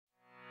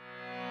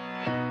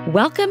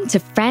Welcome to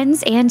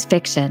Friends and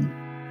Fiction.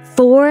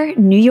 4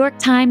 New York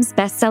Times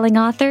bestselling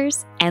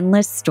authors,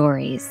 endless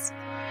stories.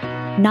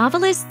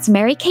 Novelists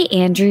Mary Kay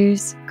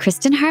Andrews,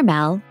 Kristen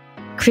Harmel,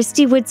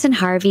 Christy Woodson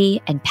Harvey,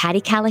 and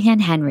Patty Callahan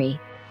Henry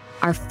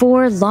are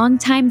 4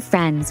 longtime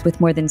friends with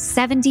more than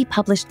 70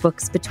 published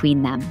books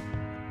between them.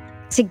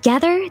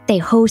 Together, they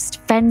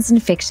host Friends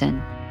and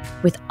Fiction,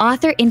 with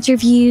author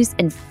interviews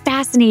and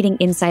fascinating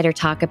insider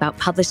talk about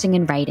publishing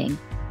and writing,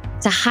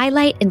 to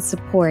highlight and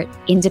support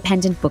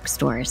independent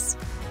bookstores.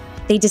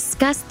 They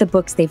discuss the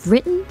books they've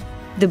written,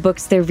 the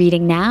books they're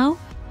reading now,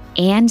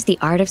 and the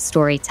art of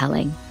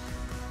storytelling.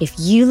 If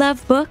you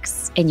love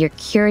books and you're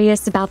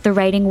curious about the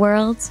writing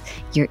world,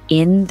 you're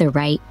in the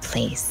right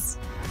place.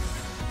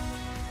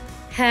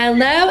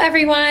 Hello,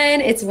 everyone.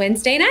 It's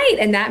Wednesday night,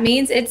 and that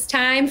means it's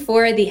time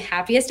for the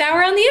happiest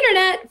hour on the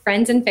internet,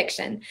 Friends and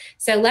Fiction.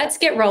 So let's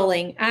get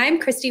rolling. I'm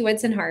Christy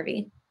Woodson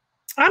Harvey.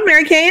 I'm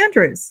Mary Kay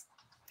Andrews.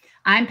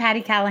 I'm Patty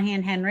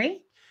Callahan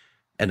Henry.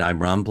 And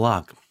I'm Ron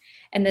Block.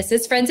 And this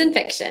is Friends and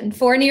Fiction,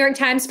 4 New York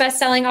Times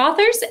bestselling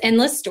authors,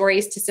 endless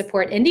stories to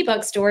support indie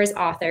bookstores,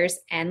 authors,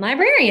 and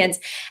librarians.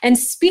 And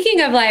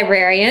speaking of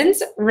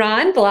librarians,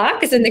 Ron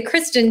Block is in the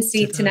Christian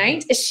seat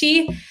tonight.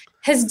 She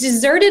has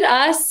deserted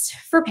us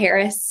for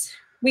Paris.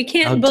 We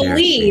can't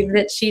believe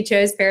that she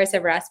chose Paris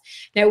over us.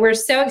 No, we're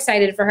so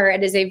excited for her.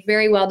 It is a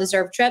very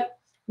well-deserved trip.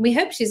 We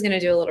hope she's going to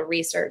do a little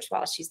research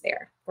while she's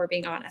there, if we're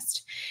being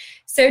honest.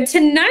 So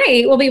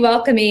tonight, we'll be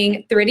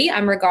welcoming Thrity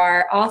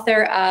Umrigar,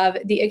 author of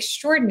The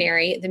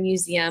Extraordinary, The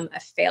Museum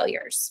of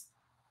Failures.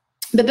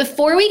 But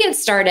before we get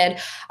started,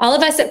 all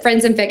of us at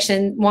Friends and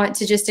Fiction want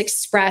to just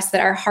express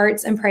that our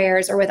hearts and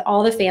prayers are with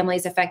all the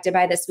families affected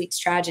by this week's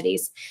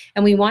tragedies.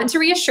 And we want to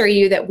reassure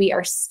you that we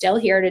are still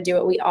here to do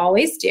what we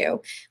always do,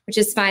 which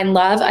is find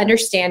love,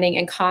 understanding,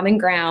 and common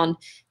ground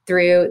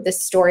through the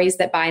stories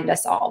that bind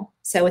us all.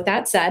 So with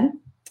that said,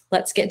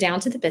 let's get down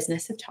to the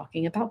business of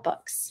talking about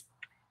books.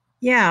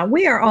 Yeah,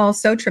 we are all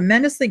so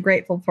tremendously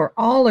grateful for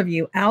all of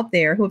you out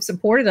there who have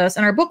supported us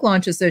in our book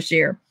launches this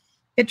year.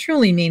 It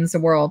truly means the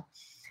world.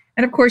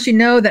 And of course, you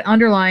know that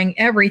underlying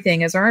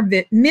everything is our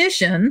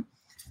mission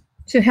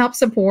to help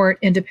support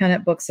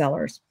independent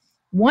booksellers.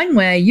 One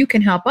way you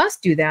can help us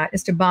do that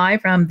is to buy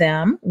from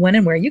them when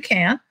and where you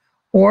can,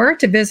 or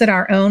to visit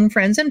our own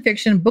Friends and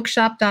Fiction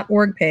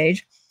bookshop.org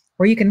page,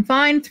 where you can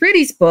find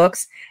Thrity's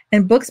books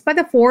and books by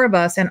the 4 of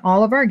us and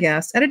all of our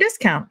guests at a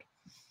discount.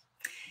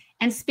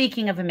 And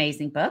speaking of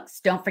amazing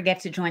books, don't forget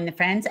to join the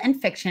Friends and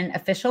Fiction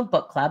official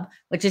book club,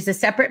 which is a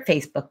separate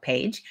Facebook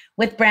page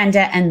with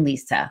Brenda and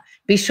Lisa.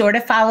 Be sure to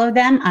follow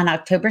them on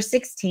October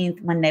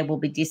 16th when they will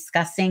be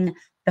discussing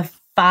The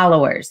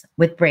Followers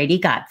with Brady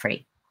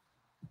Godfrey.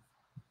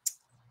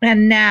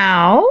 And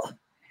now,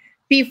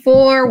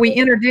 before we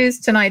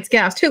introduce tonight's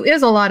guest, who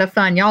is a lot of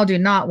fun, y'all do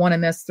not want to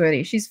miss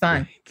Thrity. She's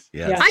fun.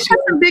 Yes. I have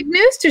some big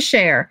news to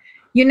share.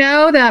 You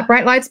know that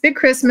Bright Lights Big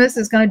Christmas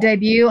is going to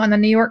debut on the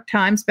New York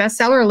Times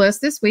bestseller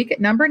list this week at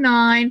number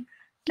 9.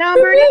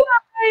 Number 9.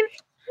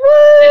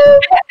 Woo!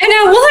 I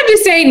know, we'll have to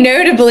say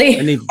notably,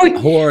 I need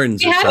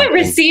horns. We haven't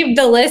received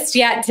the list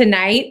yet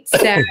tonight,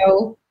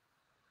 so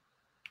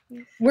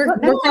we're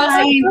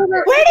crossing.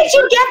 Where did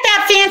you get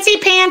that fancy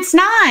pants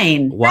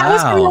 9? Wow. That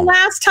was from the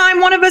last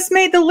time one of us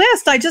made the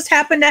list. I just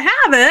happened to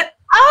have it.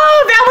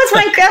 Oh,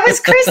 that was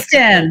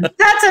Kristen.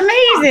 That's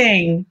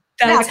amazing.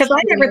 Because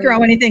I never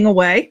throw anything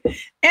away.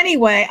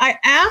 Anyway, I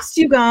asked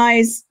you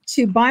guys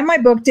to buy my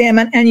book, damn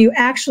it, and you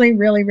actually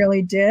really,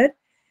 really did.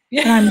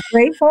 Yeah. And I'm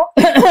grateful.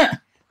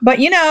 But,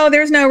 you know,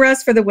 there's no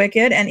rest for the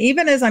wicked. And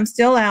even as I'm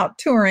still out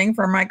touring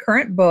for my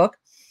current book,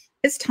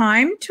 it's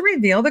time to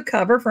reveal the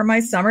cover for my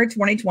summer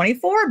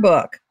 2024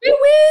 book.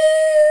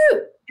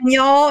 Woo-woo! And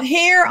y'all,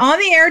 here on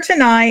the air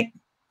tonight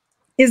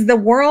is the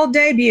world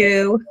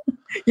debut.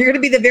 You're going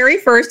to be the very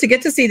first to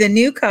get to see the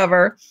new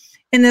cover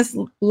in this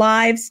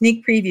live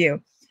sneak preview.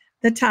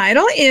 The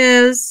title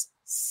is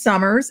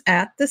Summers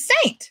at the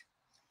Saint.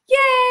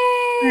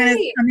 Yay! And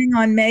it's coming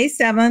on May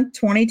 7th,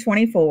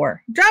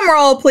 2024. Drum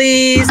roll,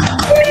 please. There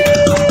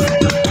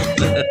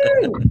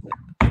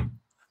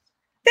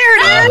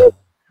it is.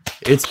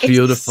 It's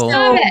beautiful. It's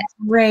so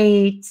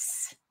great.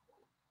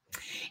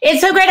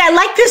 It's so great. I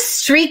like the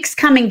streaks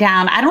coming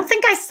down. I don't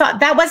think I saw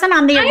that. Wasn't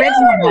on the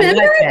original one. I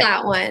remember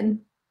that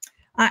one.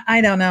 I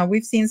don't know.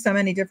 We've seen so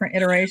many different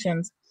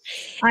iterations.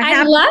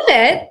 I love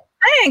it.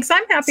 Thanks.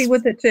 I'm happy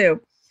with it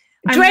too.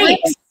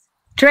 Drapes.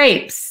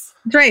 Drapes.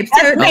 Those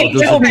are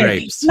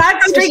drapes.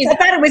 Not streaks. I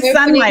thought it was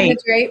sunlight.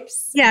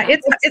 Drapes. Yeah,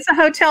 it's a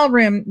hotel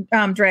room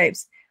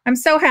drapes. I'm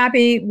so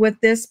happy with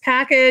this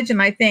package,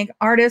 and I thank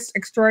artist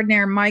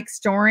extraordinaire Mike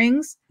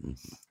Storings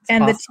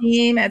and the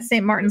team at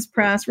St. Martin's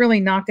Press really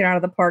knocked it out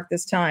of the park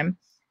this time.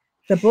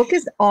 The book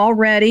is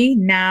already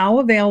now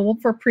available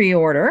for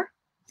pre-order.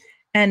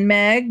 And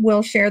Meg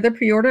will share the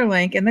pre-order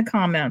link in the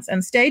comments.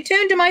 And stay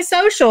tuned to my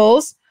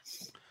socials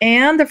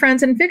and the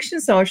Friends and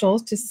Fiction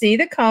socials to see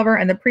the cover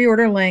and the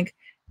pre-order link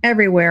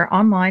everywhere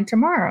online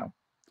tomorrow.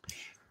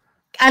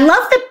 I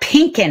love the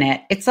pink in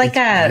it. It's like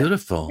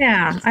beautiful.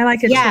 Yeah, I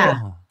like it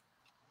too.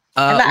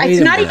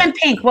 It's not even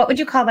pink. What would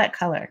you call that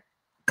color?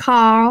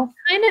 Carl.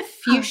 Kind of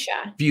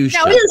fuchsia. Fuchsia.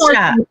 No,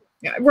 Fuchsia.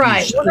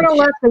 Right. Fuchsia. We're going to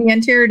let the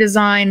interior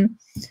design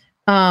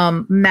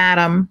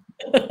madam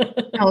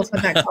tell us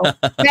what that color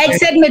is. Meg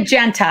said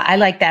magenta. I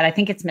like that. I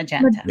think it's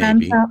magenta.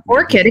 Maybe.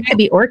 Orchid. It could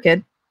be orchid.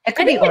 It I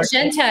could be think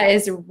orchid. magenta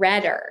is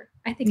redder.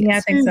 I think Yeah, I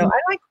it's think so. I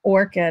like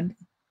orchid.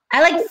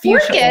 I like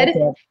fuchsia Orchid.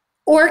 orchid.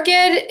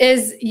 orchid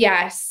is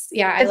yes.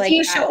 Yeah, I The like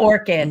fuchsia that.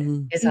 orchid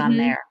Mhm. is on Mhm.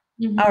 there.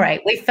 Mhm. All right,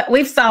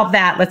 we've solved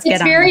that. Let's It's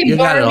get on. very You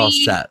got it all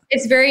Barbie. set.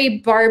 It's very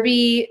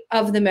Barbie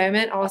of the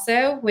moment,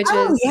 also, which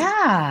Oh is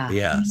yeah,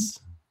 Yes.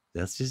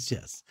 That's just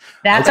yes.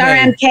 that's Okay. our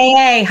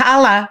MKA.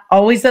 Holla,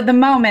 always of the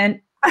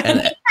moment.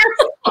 And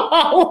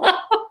Oh,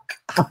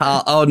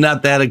 oh,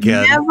 not that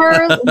again.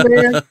 Never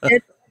live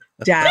it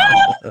down.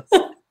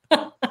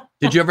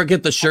 Did you ever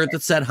get the shirt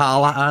that said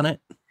holla on it?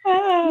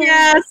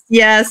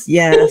 Yes.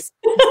 Okay.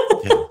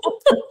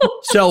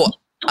 So,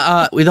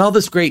 with all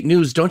this great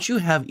news, don't you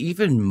have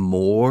even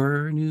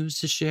more news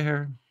to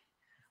share?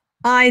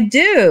 I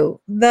do.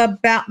 The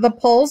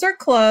polls are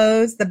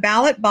closed. The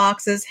ballot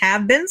boxes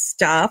have been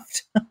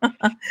stuffed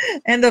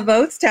and the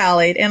votes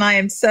tallied. And I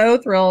am so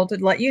thrilled to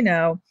let you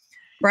know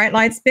Bright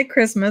Lights Big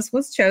Christmas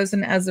was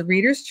chosen as the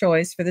reader's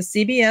choice for the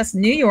CBS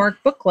New York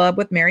Book Club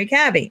with Mary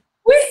Cabby.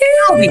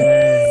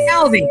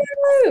 Calvi.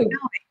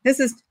 This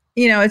is,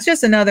 it's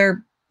just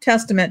another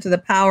testament to the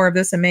power of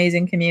this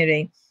amazing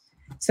community.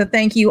 So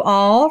thank you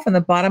all from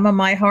the bottom of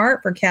my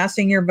heart for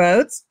casting your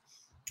votes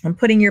and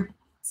putting your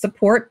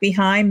support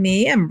behind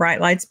me and Bright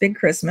Lights Big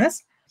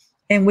Christmas.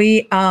 And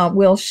we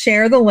will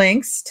share the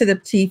links to the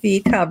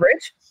TV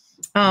coverage.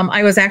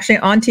 I was actually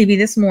on TV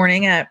this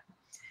morning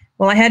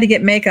I had to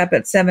get makeup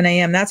at 7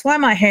 a.m. That's why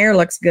my hair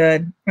looks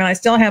good. And I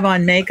still have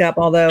on makeup,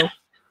 although,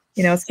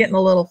 it's getting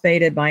a little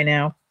faded by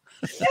now.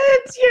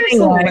 You're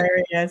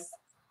hilarious.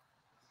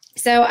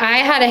 So I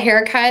had a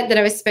haircut that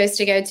I was supposed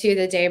to go to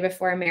the day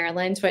before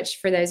Maryland, which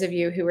for those of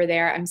you who were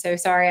there, I'm so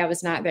sorry I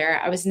was not there.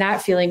 I was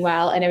not feeling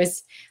well, and I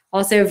was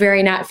also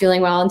very not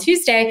feeling well on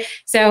Tuesday.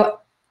 So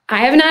I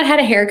have not had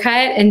a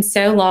haircut in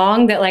so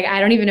long that I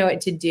don't even know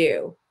what to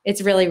do.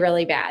 It's really,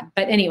 really bad.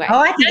 But anyway. Oh,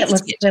 I think it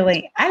looks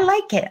really, I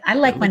like it. I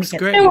like when it gets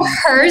great. So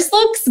hers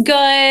looks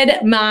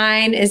good.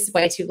 Mine is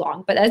way too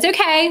long, but that's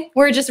okay.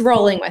 We're just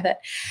rolling with it.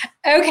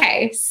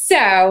 Okay.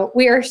 So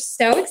we are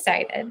so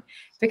excited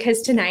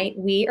because tonight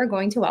we are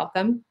going to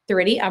welcome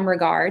Thrity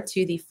Umrigar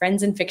to the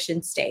Friends in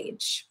Fiction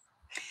stage.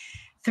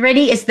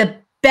 Thrity is the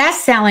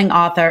best-selling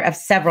author of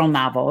several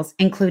novels,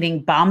 including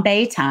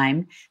Bombay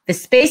Time, The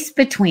Space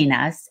Between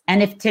Us,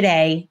 and If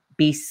Today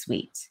Be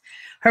Sweet.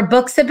 Her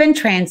books have been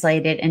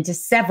translated into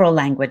several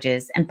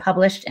languages and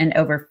published in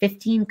over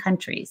 15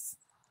 countries.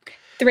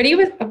 Thrity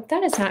was,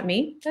 that is not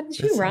me. That is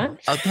you, Ron.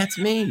 Oh, that's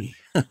me.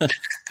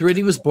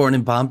 Thrity was born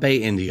in Bombay,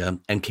 India,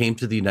 and came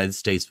to the United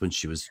States when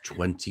she was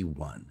 21.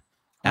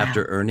 Wow.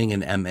 After earning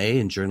an MA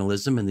in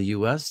journalism in the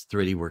U.S.,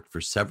 Thrity worked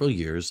for several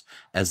years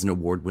as an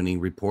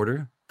award-winning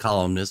reporter,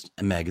 columnist,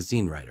 and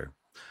magazine writer.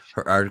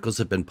 Her articles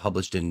have been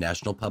published in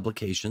national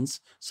publications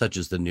such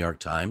as the New York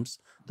Times,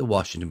 the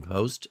Washington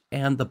Post,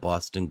 and the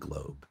Boston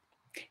Globe.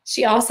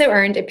 She also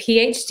earned a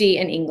PhD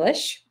in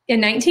English. In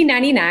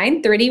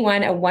 1999, Thrity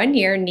won a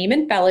one-year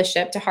Nieman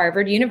Fellowship to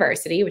Harvard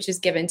University, which is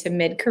given to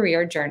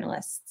mid-career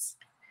journalists.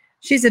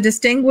 She's a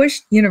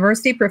distinguished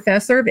university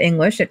professor of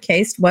English at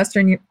Case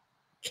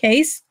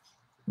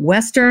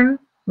Western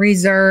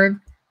Reserve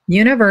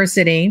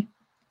University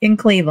in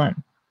Cleveland.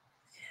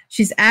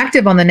 She's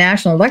active on the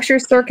national lecture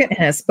circuit and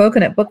has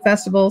spoken at book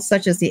festivals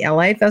such as the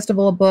LA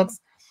Festival of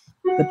Books,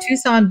 the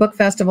Tucson Book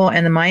Festival,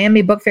 and the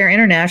Miami Book Fair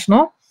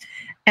International,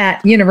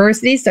 at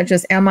universities such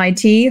as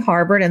MIT,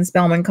 Harvard, and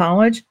Spelman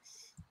College,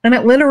 and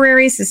at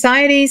literary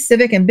societies,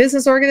 civic and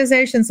business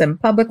organizations, and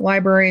public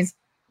libraries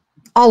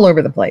all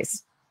over the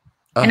place.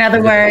 In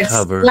other words,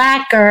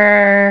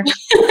 slacker.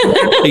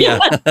 Yeah.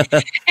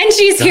 And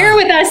she's here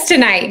with us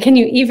tonight. Can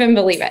you even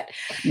believe it?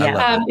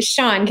 Yeah.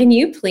 Sean, can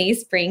you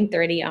please bring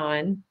Thrity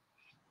on?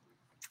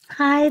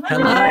 Hi,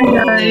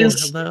 Hello.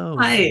 guys. Hello.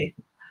 Hi.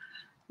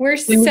 We're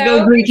Can we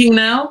go drinking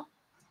now?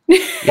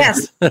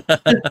 Yes.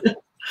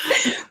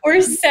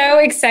 We're so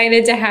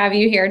excited to have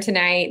you here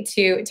tonight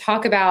to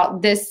talk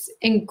about this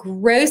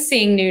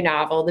engrossing new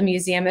novel, The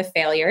Museum of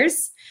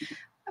Failures.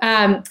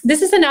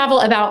 This is a novel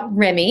about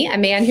Remy, a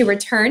man who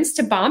returns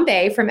to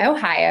Bombay from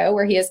Ohio,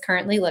 where he is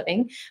currently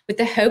living, with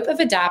the hope of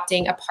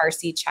adopting a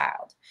Parsi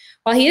child.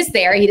 While he is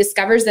there, he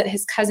discovers that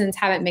his cousins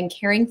haven't been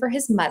caring for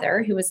his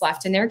mother, who was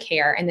left in their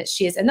care, and that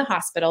she is in the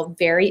hospital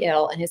very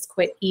ill and has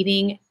quit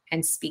eating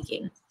and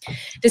speaking.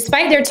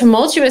 Despite their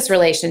tumultuous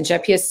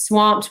relationship, he is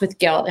swamped with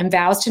guilt and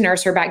vows to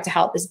nurse her back to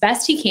health as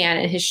best he can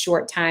in his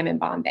short time in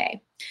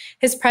Bombay.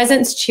 His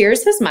presence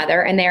cheers his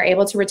mother, and they are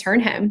able to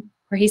return home,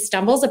 where he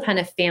stumbles upon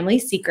a family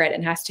secret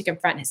and has to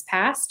confront his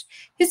past,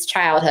 his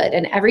childhood,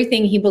 and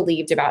everything he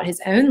believed about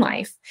his own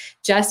life,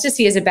 just as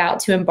he is about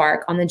to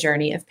embark on the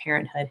journey of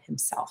parenthood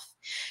himself.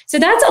 So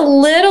that's a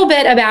little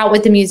bit about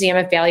what the Museum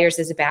of Failures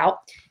is about.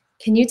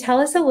 Can you tell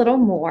us a little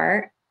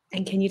more?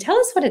 And can you tell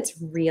us what it's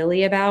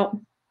really about?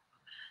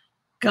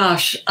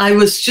 Gosh, I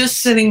was just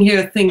sitting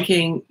here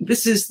thinking,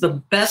 this is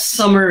the best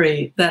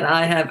summary that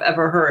I have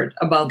ever heard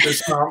about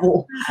this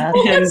novel.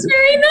 Oh, that's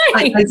very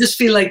nice. I just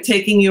feel like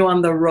taking you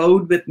on the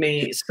road with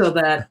me so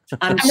that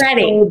I'm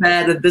ready. so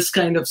bad at this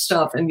kind of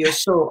stuff and you're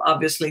so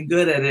obviously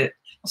good at it.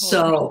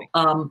 So,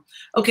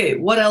 okay,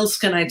 what else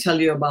can I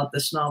tell you about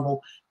this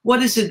novel?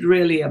 What is it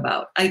really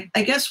about? I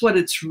guess what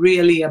it's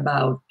really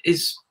about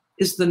is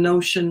the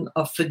notion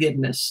of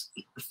forgiveness.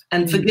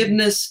 And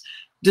forgiveness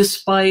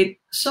despite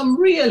some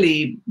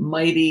really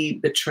mighty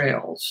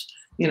betrayals,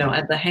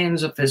 at the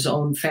hands of his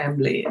own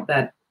family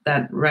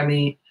that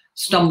Remy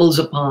stumbles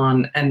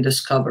upon and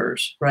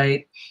discovers,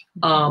 right?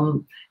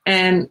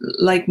 And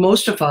like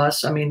most of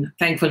us,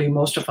 thankfully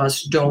most of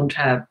us don't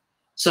have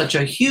such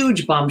a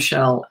huge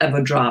bombshell ever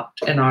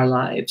dropped in our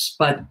lives.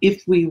 But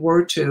if we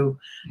were to,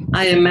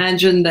 I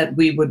imagine that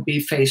we would be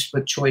faced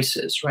with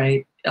choices,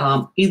 right?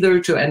 Either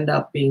to end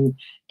up being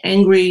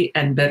angry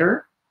and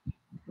bitter,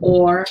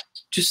 or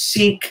to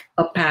seek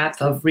a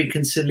path of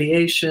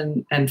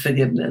reconciliation and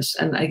forgiveness.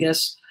 And I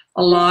guess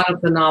a lot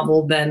of the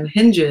novel then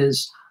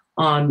hinges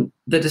on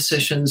the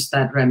decisions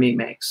that Remy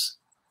makes.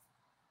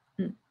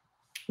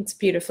 It's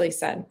beautifully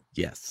said.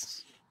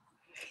 Yes.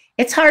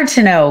 It's hard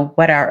to know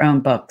what our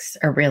own books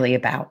are really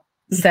about.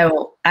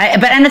 So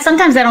and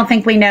sometimes I don't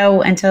think we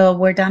know until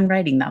we're done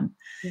writing them.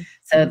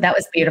 So that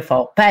was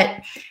beautiful.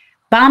 But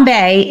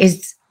Bombay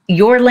is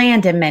your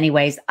land in many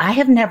ways. I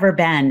have never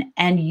been,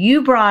 and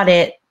you brought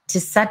it to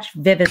such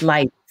vivid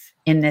life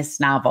in this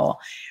novel.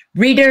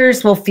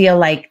 Readers will feel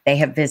like they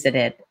have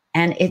visited,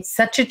 and it's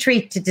such a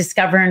treat to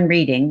discover in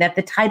reading that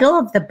the title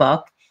of the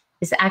book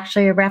is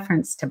actually a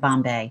reference to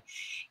Bombay.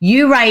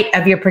 You write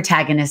of your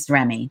protagonist,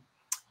 Remy.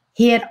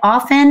 He had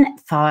often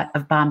thought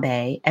of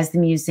Bombay as the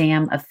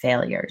museum of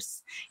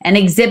failures, an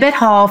exhibit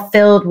hall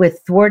filled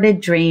with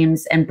thwarted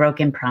dreams and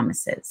broken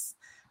promises.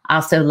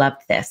 Also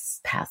loved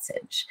this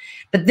passage.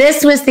 But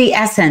this was the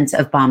essence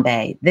of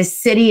Bombay, this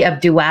city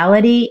of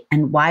duality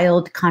and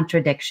wild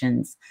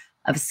contradictions,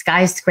 of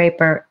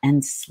skyscraper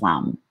and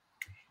slum.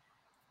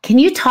 Can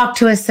you talk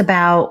to us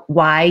about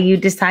why you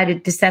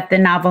decided to set the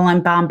novel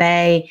in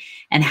Bombay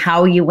and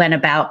how you went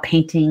about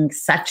painting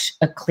such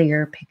a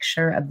clear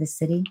picture of the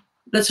city?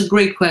 That's a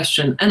great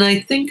question. And I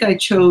think I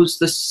chose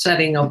the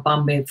setting of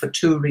Bombay for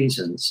two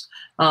reasons.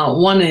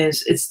 One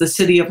is it's the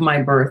city of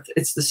my birth.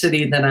 It's the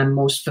city that I'm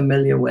most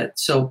familiar with.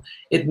 So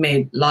it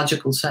made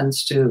logical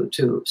sense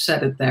to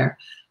set it there.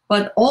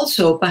 But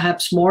also,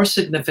 perhaps more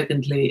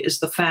significantly, is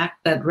the fact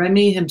that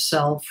Remy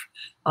himself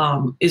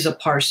is a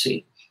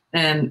Parsi.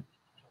 And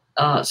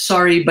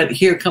sorry, but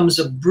here comes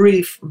a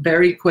brief,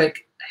 very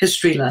quick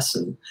history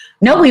lesson.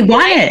 No, we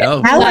want it.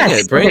 Oh, Tell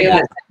us. bring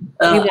it.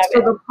 So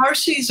the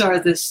Parsis are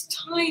this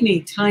tiny,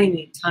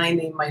 tiny,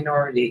 tiny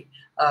minority,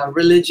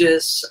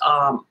 religious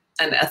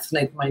and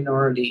ethnic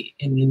minority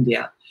in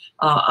India.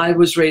 I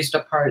was raised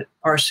a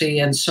Parsi,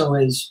 and so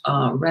is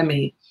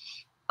Remy.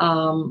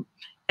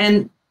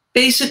 And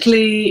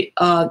basically,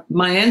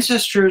 my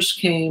ancestors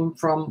came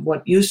from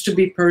what used to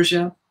be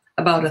Persia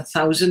about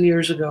 1,000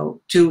 years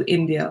ago to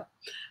India.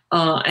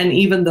 And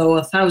even though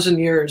 1,000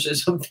 years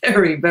is a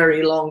very,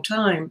 very long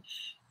time,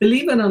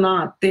 believe it or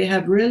not, they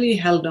have really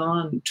held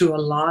on to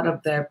a lot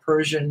of their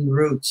Persian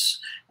roots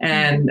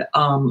and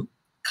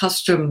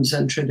customs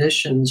and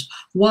traditions,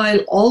 while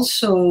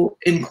also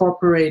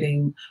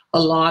incorporating a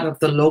lot of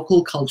the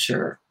local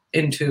culture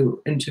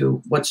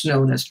into what's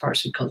known as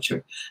Parsi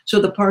culture. So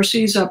the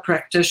Parsis are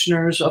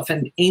practitioners of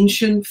an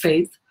ancient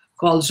faith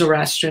called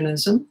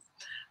Zoroastrianism.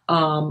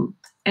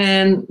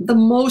 And the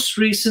most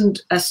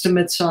recent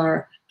estimates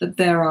are that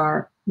there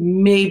are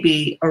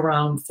maybe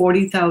around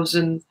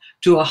 40,000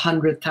 to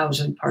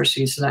 100,000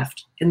 Parsis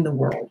left in the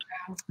world.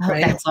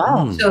 Right? That's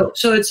all.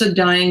 So it's a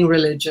dying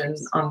religion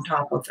on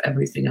top of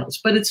everything else.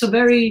 But it's a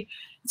very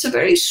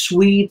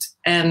sweet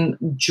and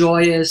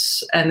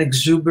joyous and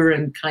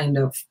exuberant kind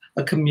of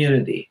a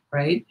community,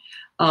 right?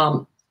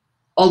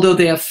 Although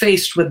they are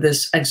faced with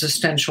this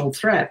existential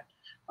threat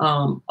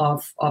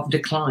of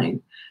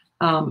decline.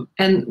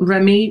 And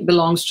Remy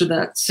belongs to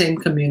that same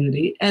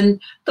community.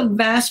 And the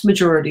vast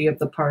majority of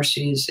the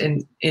Parsis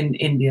in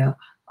India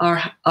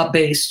are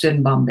based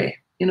in Bombay.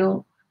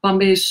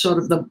 Bombay is sort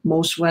of the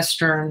most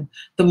Western,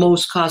 the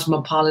most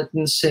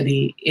cosmopolitan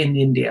city in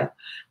India.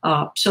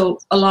 So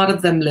a lot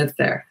of them live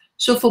there.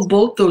 So for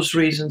both those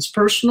reasons,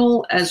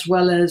 personal as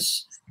well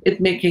as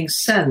it making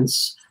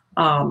sense,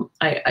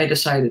 I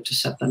decided to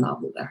set the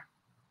novel there.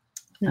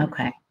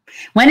 Okay.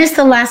 When is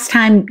the last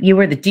time you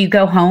were do you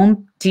go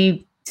home? Do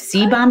you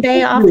see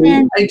Bombay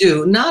often? I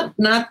do.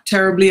 Not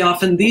terribly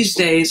often. These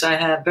days, I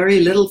have very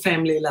little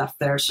family left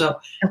there. So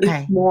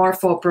it's more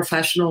for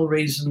professional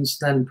reasons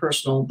than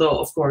personal, though,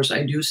 of course,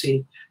 I do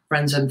see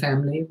friends and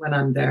family when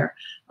I'm there.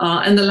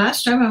 And the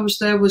last time I was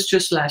there was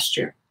just last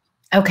year.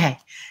 Okay.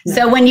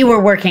 So when you were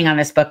working on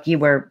this book, you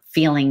were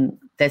feeling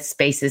the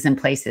spaces and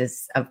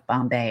places of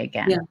Bombay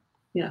again.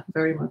 Yeah,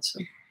 very much so.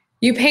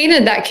 You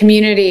painted that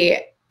community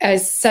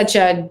as such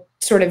a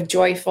sort of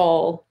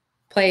joyful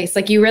place.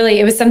 Like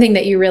it was something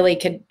that you really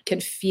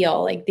could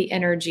feel, like the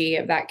energy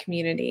of that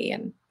community.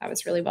 And that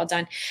was really well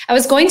done. I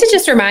was going to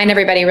just remind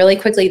everybody really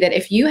quickly that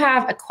if you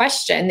have a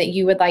question that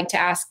you would like to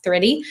ask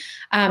Thrity,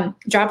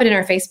 drop it in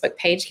our Facebook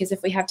page, because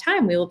if we have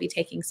time, we will be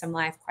taking some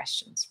live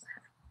questions for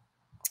her.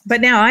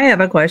 But now I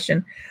have a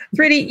question.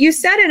 Thrity, you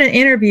said in an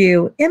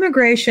interview,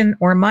 immigration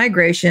or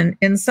migration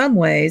in some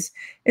ways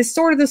is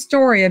sort of the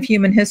story of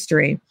human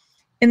history.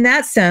 In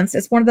that sense,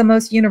 it's one of the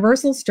most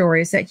universal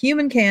stories that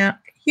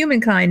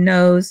humankind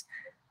knows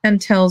and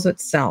tells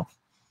itself.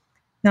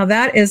 Now,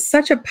 that is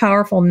such a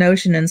powerful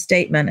notion and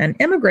statement, and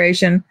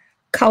immigration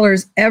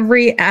colors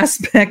every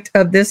aspect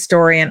of this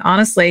story. And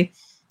honestly,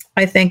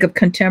 I think of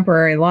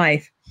contemporary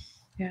life.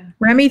 Yeah.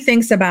 Remy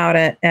thinks about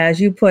it, as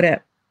you put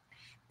it,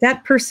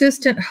 that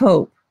persistent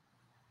hope,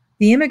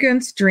 the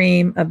immigrant's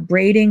dream of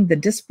braiding the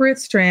disparate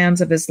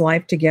strands of his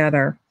life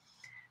together.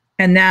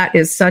 And that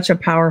is such a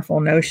powerful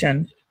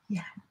notion.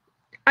 Yeah.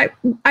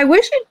 I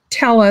wish you'd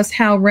tell us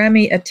how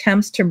Remy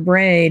attempts to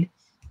braid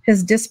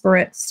his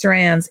disparate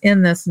strands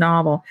in this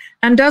novel.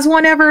 And does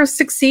one ever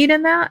succeed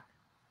in that?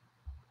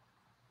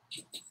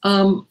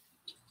 I'll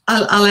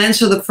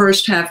answer the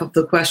first half of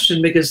the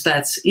question because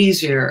that's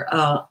easier.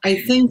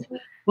 I think,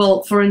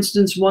 well, for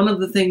instance, one of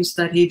the things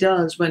that he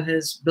does when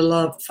his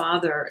beloved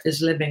father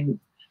is living,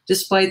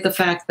 despite the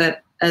fact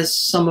that, as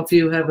some of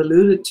you have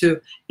alluded to,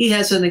 he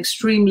has an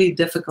extremely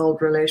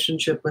difficult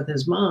relationship with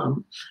his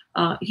mom,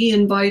 he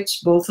invites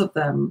both of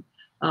them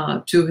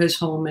to his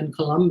home in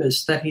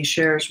Columbus that he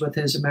shares with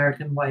his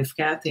American wife,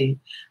 Kathy,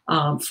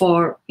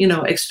 for,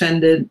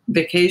 extended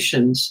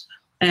vacations.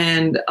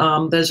 And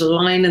there's a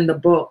line in the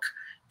book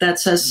that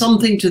says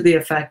something to the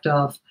effect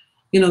of,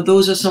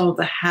 those are some of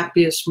the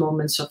happiest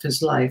moments of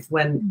his life,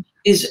 when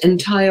his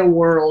entire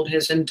world,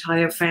 his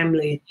entire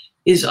family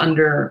is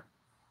under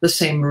the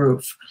same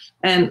roof.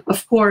 And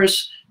of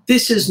course,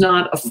 this is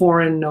not a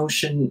foreign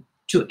notion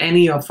to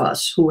any of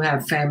us who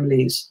have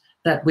families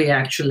that we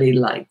actually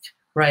like,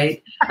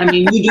 right? I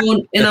mean,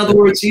 in other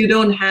words, you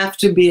don't have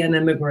to be an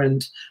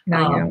immigrant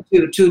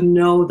to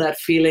know that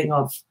feeling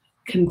of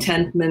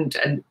contentment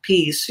and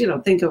peace.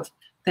 Think of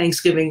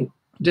Thanksgiving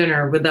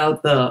dinner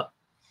without the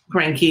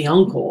cranky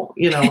uncle,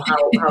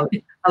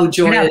 how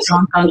joyous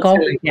uncle.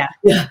 Yeah,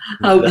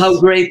 how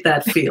great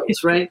that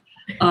feels, right?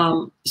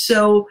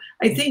 So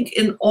I think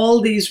in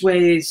all these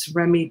ways,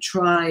 Remy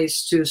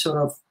tries to sort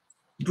of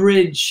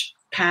bridge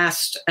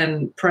past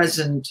and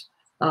present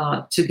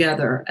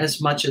together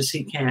as much as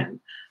he can.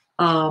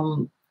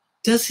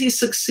 Does he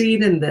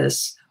succeed in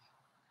this?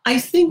 I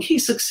think he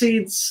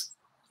succeeds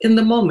in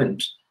the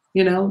moment.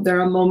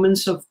 There are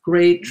moments of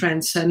great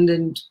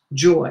transcendent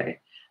joy.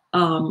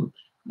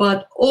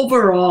 But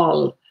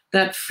overall,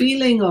 that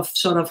feeling of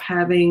sort of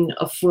having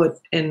a foot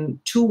in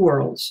two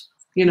worlds,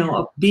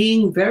 of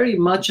being very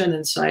much an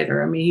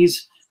insider. I mean,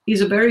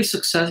 he's a very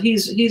successful,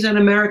 he's an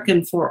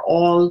American for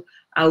all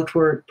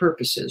outward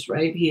purposes,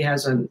 right? He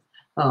has a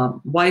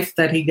wife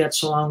that he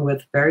gets along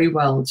with very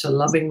well. It's a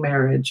loving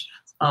marriage.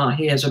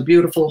 He has a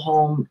beautiful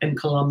home in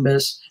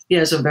Columbus. He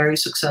has a very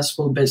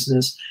successful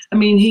business. I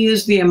mean, he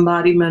is the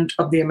embodiment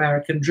of the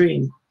American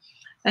dream.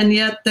 And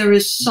yet there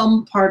is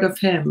some part of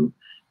him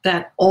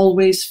that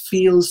always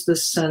feels the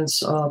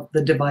sense of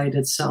the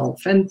divided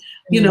self. And,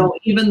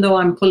 even though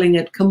I'm pulling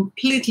it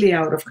completely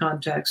out of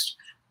context,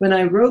 when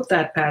I wrote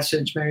that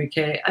passage, Mary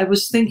Kay, I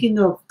was thinking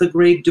of the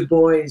great Du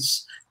Bois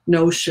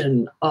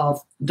notion of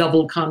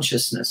double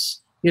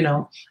consciousness,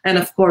 and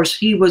of course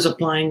he was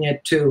applying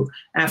it to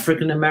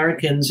African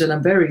Americans in a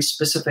very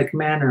specific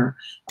manner.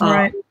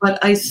 Right. But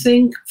I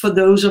think for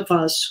those of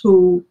us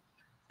who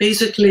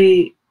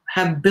basically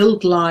have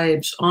built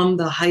lives on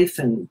the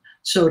hyphen,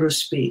 so to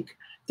speak,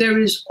 there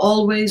is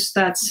always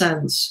that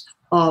sense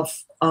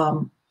of,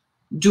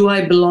 do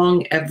I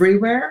belong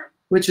everywhere,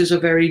 which is a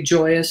very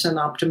joyous and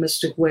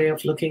optimistic way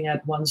of looking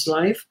at one's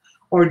life,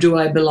 or do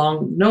I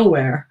belong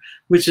nowhere,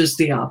 which is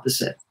the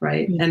opposite,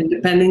 right? Mm-hmm. And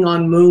depending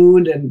on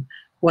mood and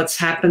what's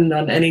happened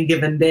on any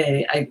given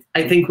day,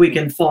 I think we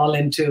can fall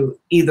into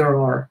either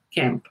or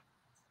camp.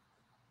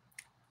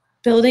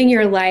 Building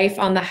your life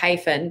on the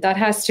hyphen. That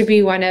has to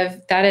be wow.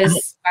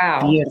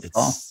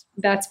 Beautiful.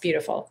 That's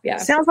beautiful. Yeah.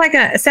 Sounds like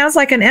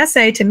an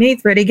essay to me,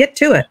 Thrity. Get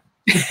to it.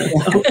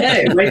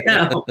 Okay, right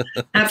now,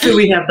 after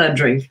we have that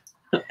drink.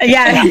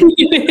 Yeah.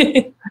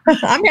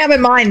 I'm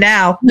having mine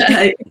now.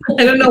 I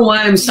don't know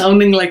why I'm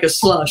sounding like a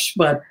slush,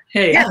 but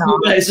hey, you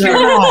guys are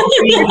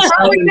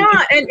probably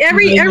not. And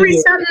every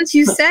sentence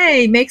you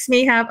say makes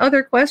me have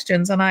other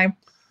questions, and I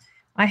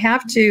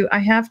have to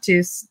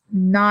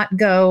not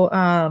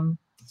go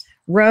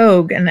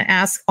rogue and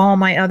ask all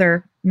my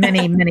other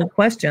many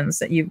questions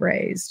that you've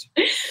raised.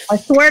 I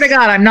swear to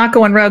God, I'm not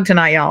going rogue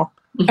tonight, y'all.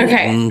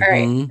 Okay. All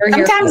right.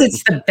 Sometimes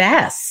it's the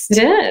best.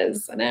 It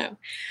is. I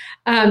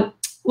know.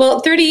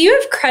 Well, Thrity, you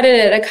have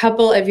credited a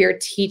couple of your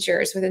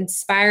teachers with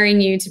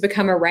inspiring you to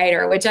become a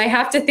writer, which I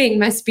have to think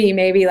must be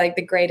maybe like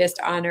the greatest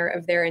honor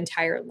of their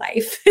entire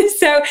life.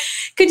 So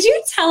could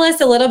you tell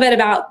us a little bit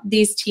about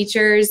these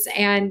teachers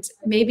and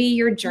maybe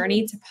your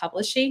journey to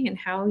publishing and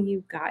how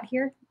you got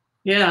here?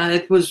 Yeah,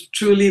 it was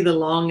truly the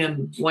long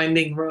and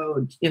winding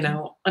road.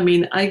 I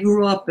mean, I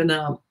grew up in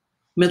a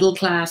middle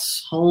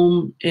class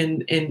home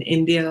in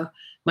India.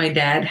 My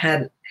dad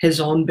had his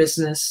own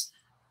business.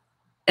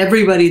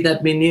 Everybody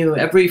that we knew,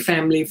 every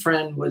family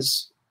friend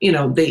was,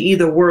 they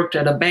either worked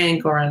at a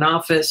bank or an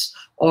office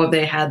or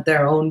they had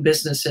their own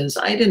businesses.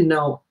 I didn't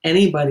know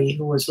anybody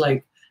who was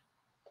like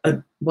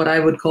what I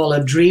would call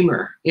a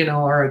dreamer,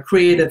 or a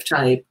creative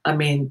type. I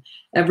mean,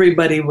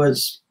 everybody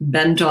was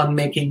bent on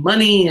making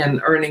money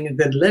and earning a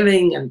good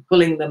living and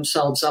pulling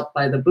themselves up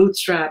by the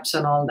bootstraps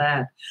and all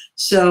that.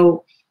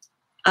 So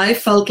I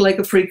felt like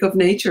a freak of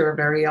nature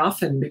very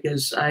often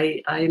because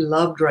I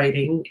loved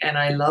writing and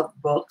I loved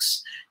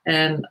books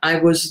and I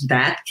was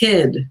that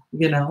kid,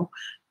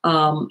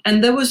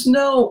 and there was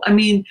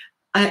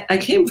I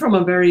came from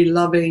a very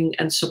loving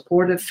and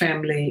supportive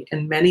family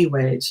in many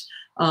ways.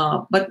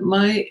 But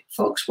my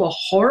folks were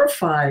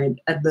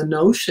horrified at the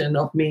notion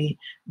of me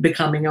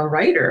becoming a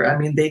writer. I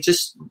mean, they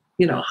just,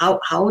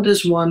 how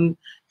does one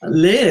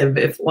live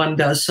if one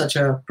does such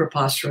a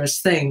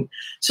preposterous thing?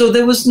 So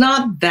there was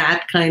not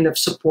that kind of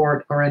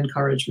support or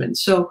encouragement.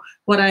 So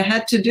what I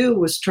had to do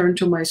was turn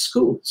to my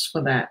schools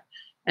for that.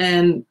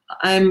 And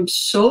I'm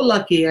so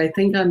lucky. I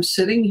think I'm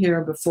sitting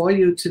here before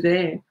you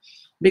today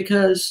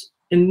because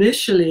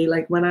initially,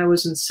 like when I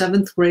was in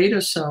 7th grade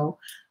or so,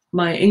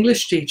 my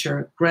English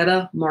teacher,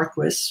 Greta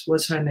Marquis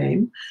was her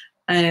name.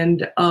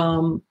 And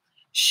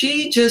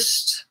she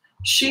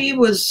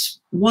was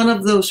one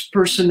of those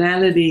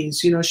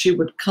personalities, she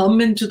would come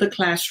into the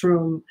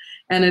classroom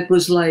and it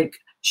was like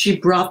she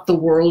brought the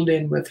world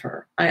in with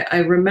her. I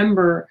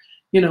remember,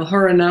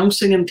 her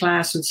announcing in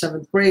class in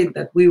 7th grade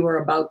that we were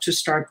about to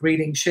start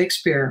reading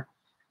Shakespeare.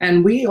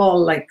 And we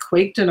all like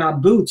quaked in our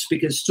boots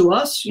because to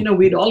us,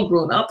 we'd all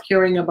grown up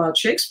hearing about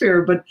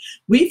Shakespeare, but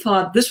we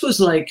thought this was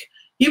like,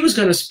 he was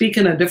going to speak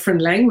in a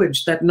different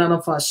language that none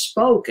of us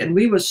spoke. And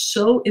we were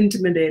so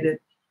intimidated.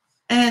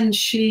 And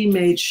she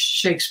made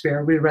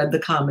Shakespeare. We read the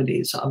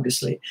comedies,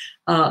 obviously.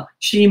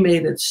 She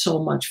made it so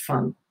much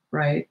fun,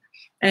 right?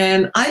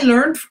 And I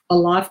learned a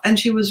lot. And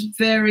she was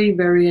very,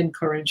 very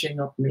encouraging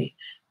of me.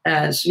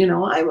 As,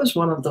 I was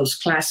one of those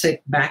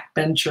classic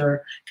backbencher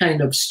kind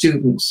of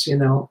students,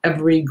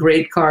 every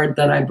grade card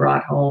that I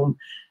brought home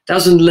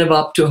doesn't live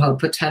up to her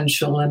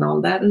potential and all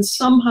that. And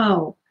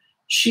somehow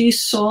she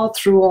saw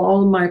through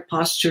all my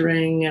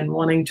posturing and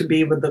wanting to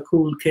be with the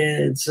cool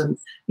kids and,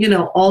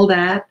 all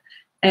that.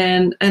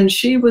 And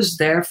she was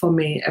there for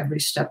me every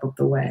step of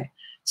the way.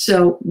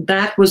 So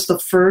that was the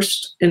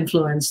first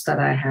influence that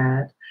I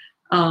had.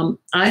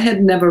 I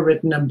had never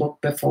written a book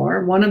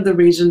before. One of the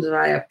reasons that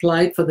I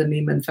applied for the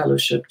Nieman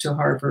Fellowship to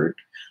Harvard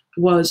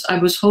was I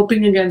was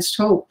hoping against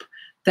hope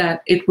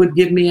that it would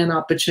give me an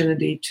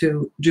opportunity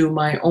to do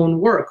my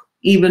own work,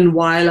 even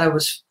while I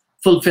was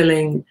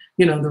fulfilling,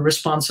 the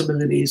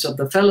responsibilities of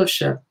the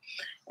fellowship.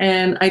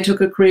 And I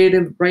took a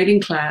creative writing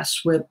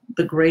class with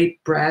the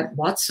great Brad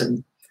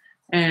Watson.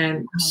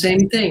 And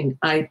same thing,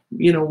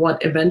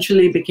 what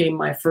eventually became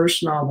my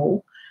first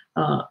novel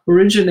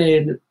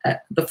originated,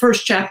 the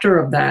first chapter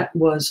of that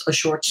was a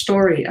short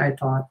story, I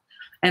thought.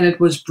 And it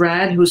was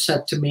Brad who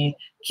said to me,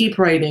 keep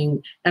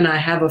writing, and I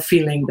have a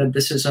feeling that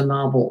this is a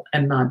novel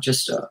and not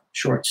just a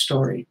short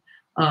story.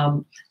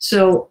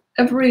 So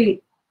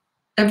every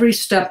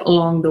step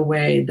along the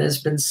way,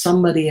 there's been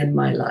somebody in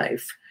my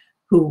life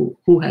who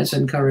has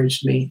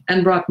encouraged me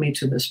and brought me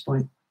to this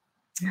point.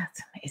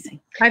 That's amazing.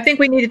 I think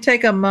we need to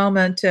take a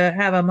moment to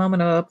have a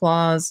moment of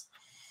applause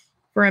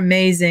for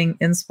amazing,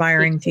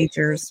 inspiring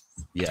teachers.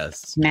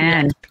 Yes.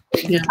 Man.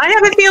 Yeah. I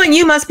have a feeling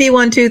you must be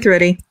one too,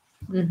 Thrity.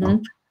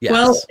 Mm-hmm. Yes.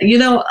 Well,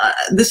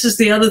 this is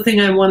the other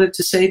thing I wanted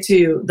to say to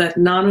you, that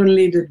not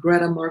only did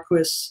Greta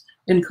Marquis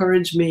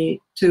encourage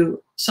me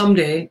to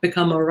someday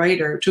become a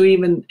writer, to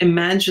even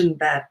imagine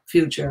that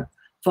future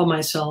for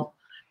myself,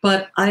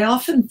 but I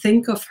often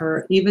think of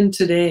her even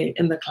today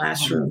in the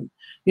classroom.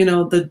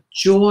 The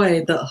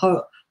joy,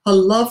 her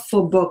love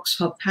for books,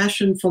 her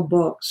passion for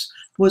books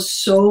was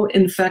so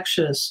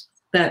infectious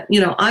that,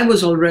 I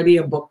was already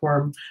a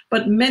bookworm,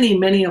 but many,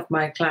 many of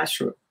my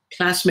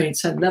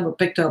classmates had never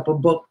picked up a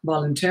book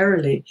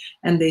voluntarily,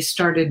 and they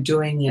started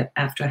doing it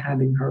after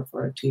having her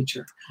for a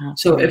teacher.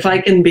 So if I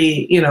can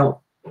be,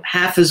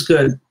 half as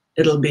good,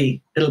 it'll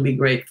be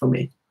great for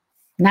me.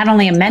 Not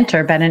only a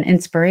mentor, but an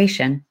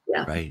inspiration.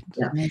 Yeah. Right.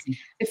 Yeah. Amazing.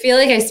 I feel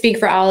like I speak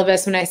for all of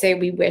us when I say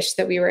we wish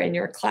that we were in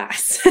your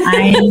class.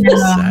 I know.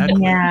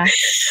 Exactly. Yeah.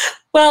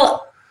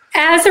 Well,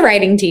 as a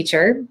writing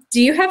teacher,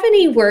 do you have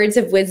any words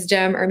of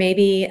wisdom or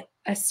maybe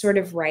a sort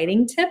of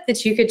writing tip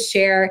that you could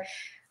share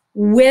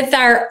with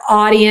our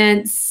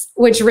audience,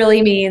 which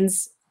really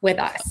means with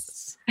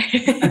us?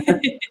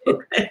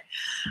 Okay.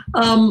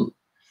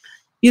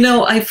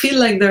 I feel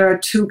like there are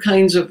two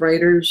kinds of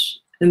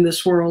writers in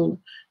this world.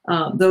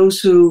 Those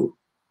who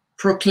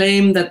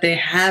proclaim that they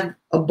have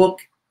a book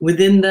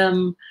within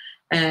them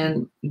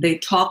and they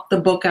talk the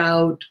book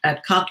out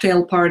at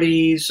cocktail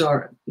parties,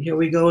 or here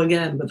we go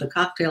again with the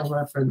cocktail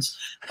reference,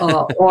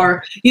 or,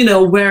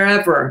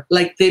 wherever.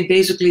 Like, they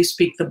basically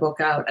speak the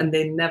book out and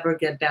they never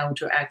get down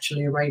to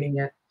actually writing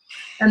it.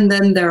 And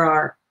then there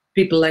are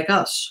people like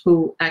us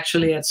who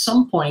actually at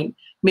some point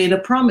made a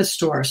promise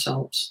to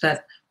ourselves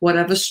that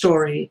whatever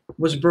story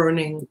was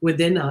burning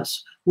within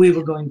us, we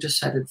were going to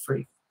set it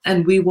free.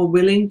 And we were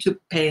willing to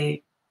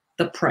pay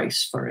the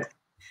price for it,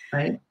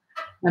 right?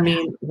 I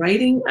mean,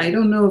 writing, I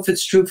don't know if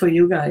it's true for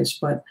you guys,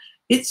 but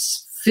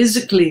it's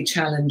physically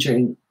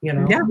challenging,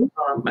 Yeah.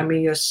 I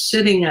mean, you're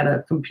sitting at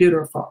a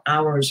computer for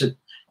hours.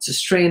 It's a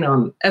strain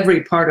on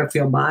every part of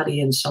your body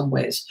in some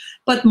ways.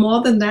 But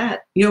more than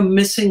that, you're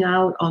missing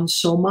out on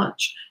so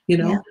much,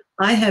 Yeah.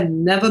 I have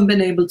never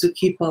been able to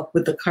keep up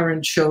with the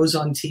current shows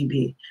on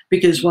TV,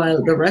 because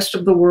while the rest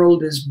of the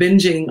world is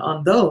binging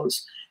on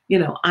those,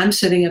 I'm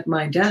sitting at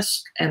my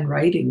desk and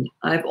writing.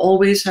 I've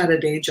always had a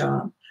day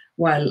job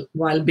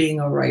while being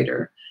a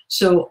writer.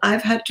 So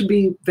I've had to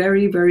be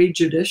very, very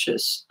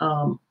judicious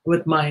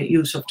with my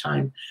use of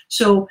time.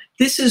 So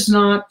this is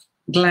not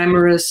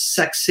glamorous,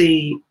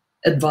 sexy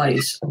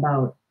advice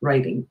about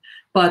writing.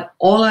 But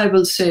all I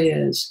will say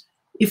is,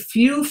 if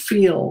you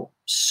feel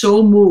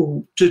so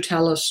moved to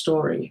tell a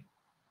story,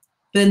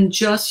 then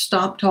just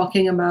stop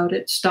talking about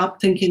it, stop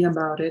thinking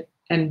about it,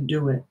 and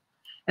do it.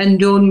 And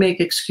don't make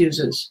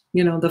excuses.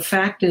 The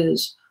fact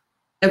is,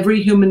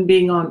 every human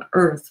being on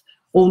earth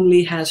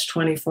only has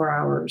 24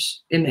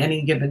 hours in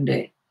any given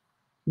day.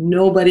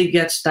 Nobody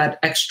gets that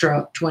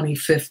extra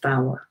 25th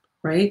hour,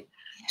 right?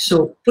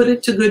 So put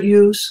it to good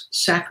use,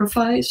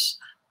 sacrifice,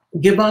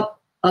 give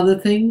up other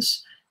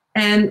things.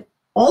 And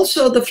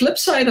also the flip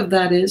side of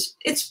that is,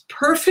 it's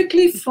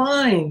perfectly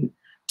fine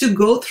to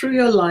go through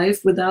your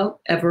life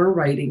without ever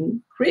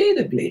writing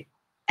creatively.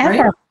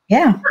 Ever. Right?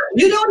 Yeah.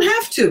 You don't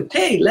have to.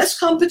 Hey, less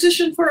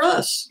competition for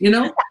us,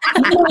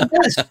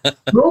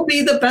 Go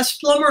be the best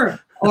plumber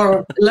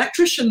or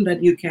electrician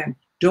that you can.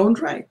 Don't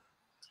write.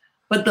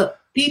 But the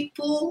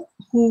people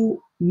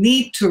who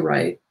need to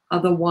write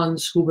are the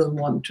ones who will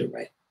want to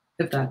write,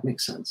 if that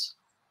makes sense.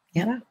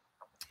 Yeah.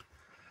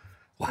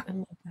 Wow. I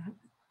love that.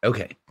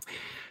 Okay.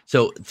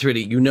 So,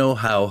 Thrity, you know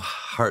how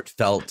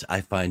heartfelt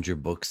I find your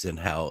books and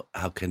how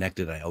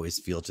connected I always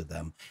feel to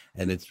them.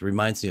 And it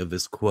reminds me of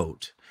this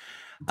quote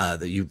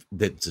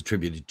that's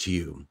attributed to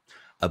you.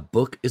 A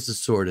book is a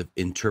sort of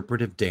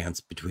interpretive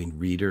dance between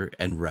reader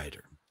and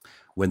writer.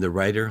 When a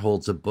reader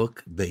holds a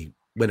book, they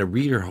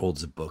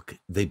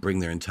bring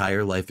their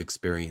entire life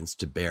experience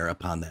to bear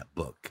upon that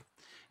book.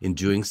 In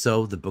doing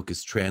so, the book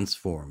is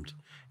transformed.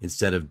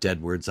 Instead of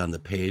dead words on the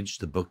page,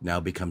 the book now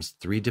becomes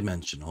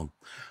three-dimensional.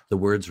 The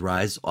words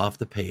rise off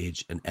the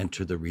page and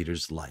enter the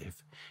reader's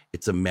life.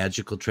 It's a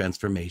magical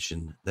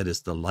transformation that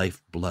is the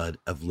lifeblood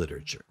of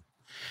literature.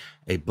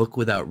 A book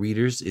without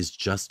readers is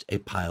just a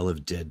pile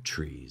of dead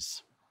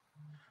trees.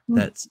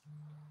 Did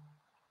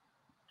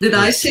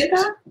I say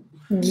that?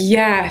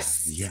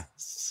 Yes.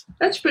 Yes.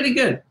 That's pretty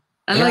good.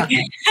 I like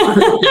it.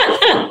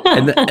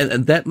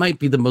 and that might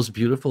be the most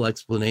beautiful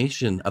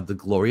explanation of the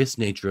glorious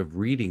nature of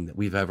reading that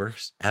we've ever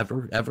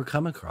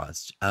come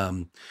across.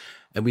 And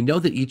we know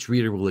that each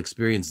reader will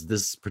experience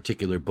this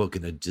particular book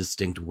in a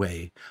distinct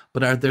way.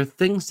 But are there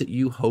things that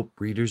you hope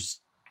readers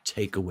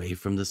take away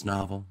from this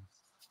novel?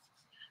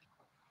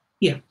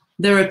 Yeah,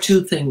 there are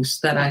two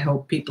things that I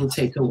hope people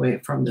take away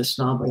from this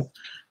novel.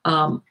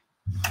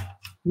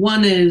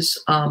 One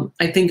is,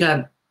 I think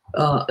I've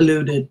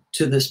alluded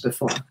to this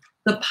before,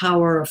 the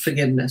power of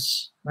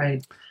forgiveness,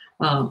 right?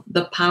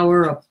 The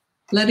power of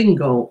letting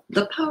go,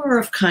 the power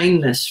of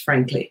kindness,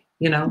 frankly,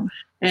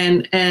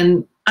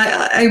 and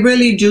I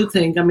really do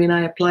think,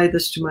 I apply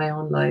this to my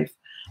own life,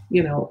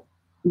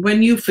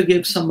 when you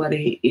forgive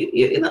somebody,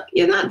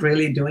 you're not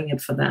really doing it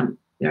for them,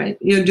 right?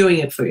 You're doing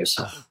it for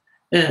yourself.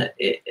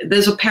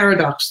 There's a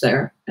paradox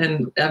there,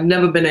 and I've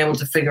never been able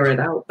to figure it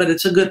out, but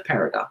it's a good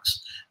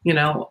paradox.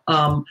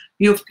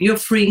 You're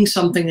freeing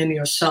something in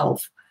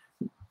yourself,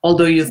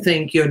 although you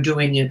think you're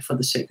doing it for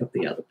the sake of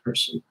the other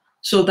person.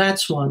 So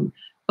that's one.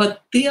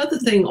 But the other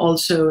thing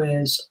also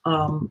is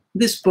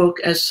this book,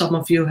 as some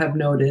of you have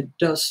noted,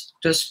 does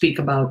speak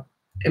about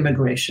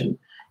immigration,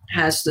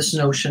 has this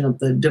notion of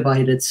the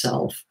divided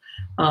self.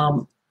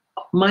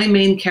 My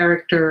main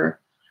character,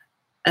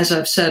 as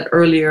I've said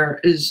earlier,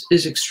 is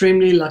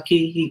extremely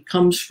lucky. He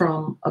comes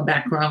from a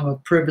background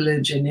of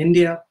privilege in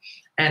India,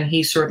 and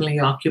he certainly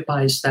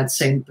occupies that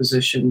same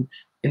position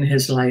in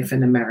his life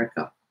in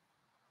America.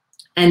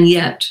 And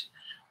yet,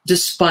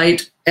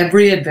 despite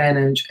every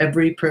advantage,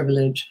 every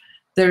privilege,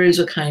 there is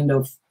a kind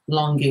of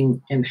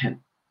longing in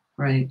him,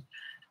 right?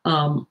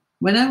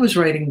 When I was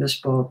writing this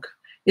book,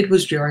 it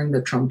was during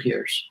the Trump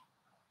years.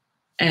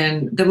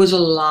 And there was a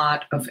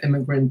lot of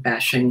immigrant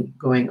bashing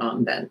going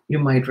on then. You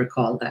might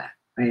recall that,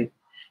 right?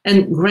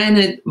 And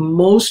granted,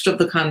 most of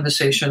the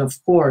conversation,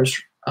 of course,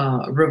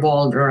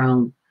 revolved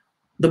around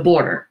the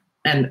border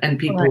and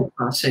people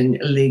crossing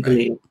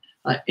illegally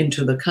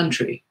into the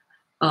country.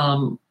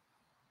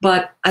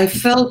 But I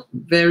felt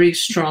very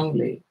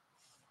strongly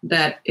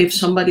that if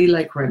somebody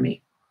like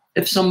Remy,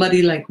 if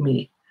somebody like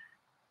me,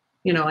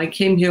 I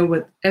came here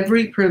with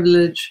every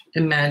privilege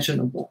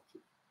imaginable,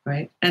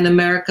 right? And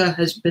America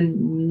has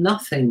been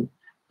nothing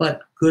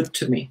but good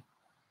to me,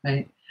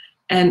 right?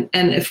 And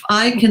if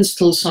I can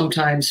still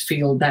sometimes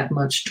feel that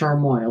much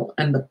turmoil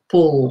and the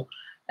pull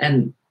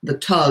and the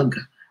tug,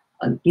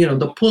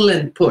 the pull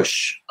and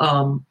push,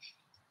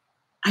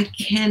 I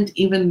can't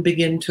even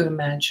begin to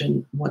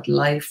imagine what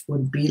life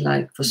would be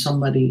like for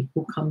somebody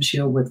who comes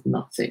here with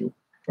nothing,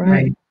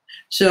 right?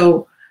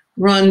 So,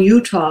 Ron,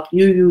 you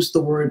used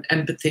the word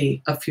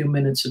empathy a few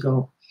minutes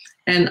ago.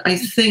 And I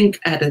think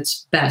at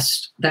its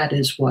best, that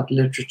is what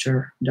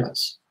literature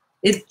does.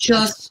 It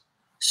just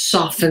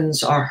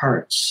softens our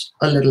hearts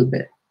a little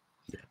bit.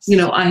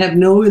 Yes. I have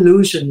no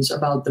illusions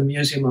about the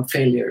Museum of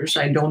Failures.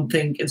 I don't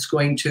think it's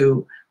going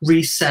to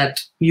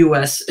reset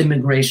U.S.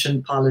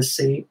 immigration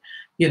policy.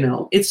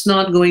 It's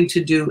not going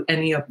to do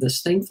any of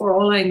this thing. For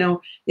all I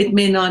know, it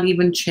may not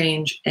even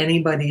change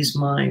anybody's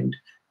mind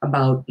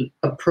about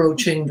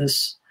approaching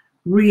this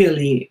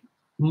really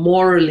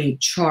morally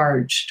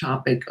charged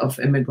topic of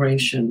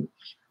immigration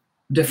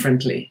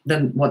differently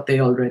than what they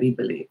already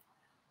believe.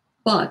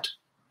 But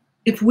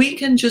if we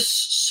can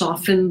just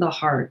soften the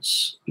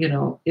hearts,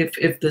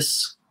 if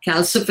this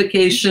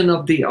calcification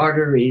of the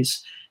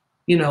arteries,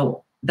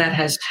 that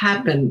has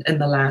happened in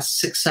the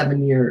last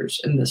 6-7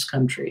 years in this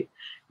country,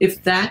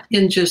 if that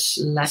can just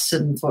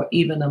lessen for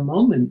even a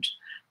moment,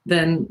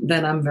 then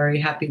I'm very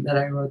happy that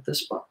I wrote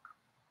this book.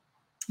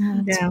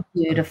 Oh, that's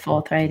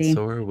beautiful, Thrity.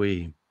 So are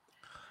we.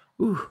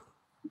 Ooh.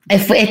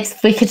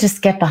 If we could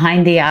just get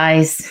behind the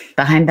eyes,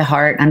 behind the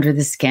heart, under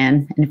the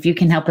skin, and if you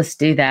can help us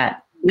do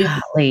that,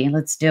 golly,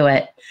 let's do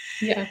it.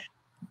 Yeah.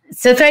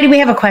 So, Thrity, we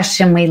have a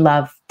question we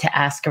love to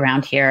ask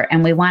around here,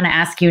 and we want to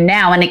ask you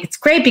now. And it's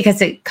great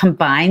because it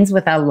combines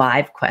with a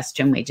live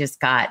question we just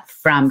got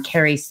from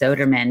Carrie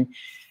Soderman,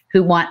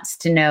 who wants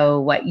to know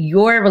what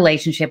your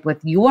relationship with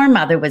your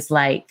mother was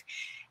like.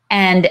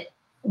 And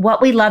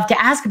what we love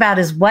to ask about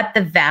is what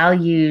the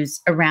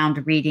values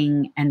around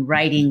reading and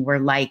writing were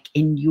like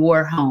in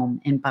your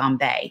home in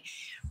Bombay.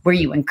 Were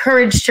you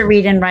encouraged to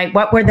read and write?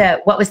 What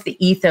was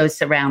the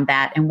ethos around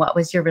that? And what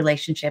was your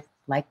relationship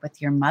like with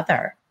your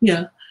mother?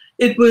 Yeah,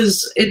 it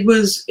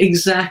was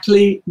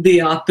exactly the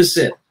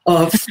opposite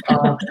of,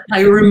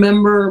 I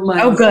remember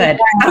my mom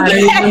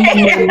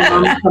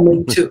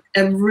coming to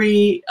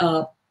every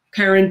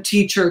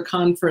parent-teacher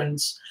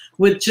conference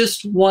with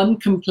just one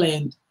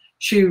complaint: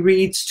 she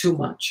reads too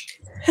much,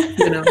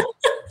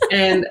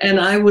 and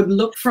I would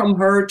look from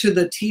her to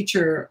the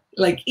teacher,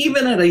 like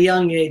even at a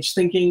young age,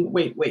 thinking,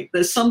 wait,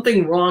 there's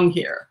something wrong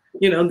here.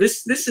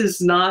 This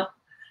is not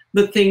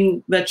the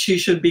thing that she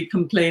should be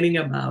complaining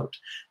about.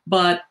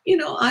 But,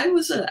 I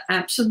was an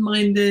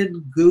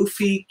absent-minded,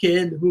 goofy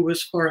kid who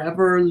was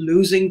forever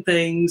losing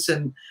things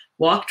and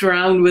walked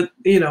around with,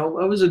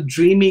 I was a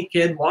dreamy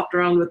kid, walked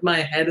around with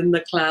my head in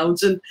the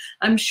clouds. And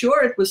I'm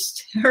sure it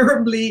was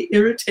terribly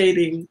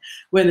irritating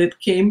when it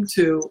came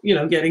to,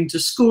 getting to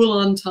school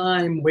on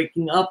time,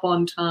 waking up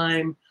on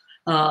time.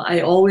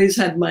 I always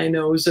had my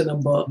nose in a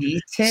book.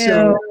 Me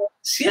too.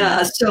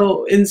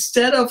 So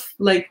instead of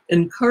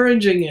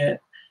encouraging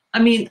it,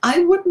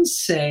 I wouldn't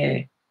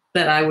say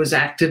that I was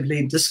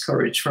actively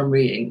discouraged from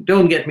reading.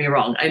 Don't get me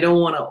wrong. I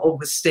don't want to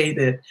overstate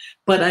it.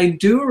 But I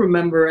do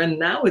remember, and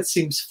now it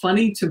seems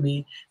funny to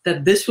me,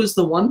 that this was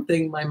the one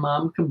thing my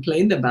mom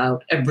complained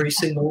about every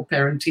single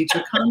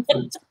parent-teacher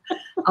conference.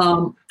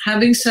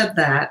 Having said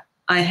that,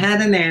 I had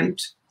an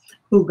aunt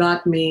who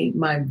got me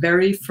my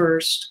very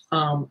first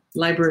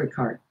library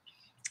card.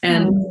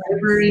 And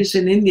libraries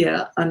in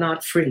India are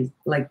not free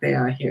like they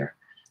are here.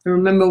 I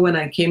remember when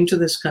I came to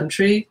this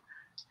country,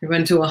 I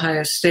went to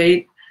Ohio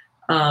State,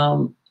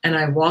 and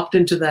I walked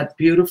into that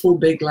beautiful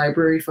big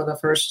library for the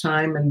first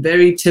time and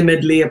very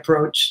timidly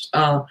approached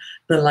the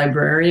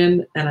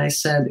librarian. And I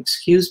said,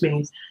 "Excuse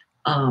me,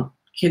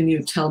 can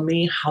you tell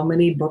me how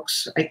many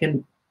books I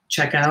can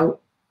check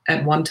out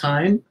at one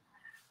time?"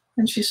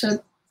 And she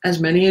said, "As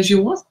many as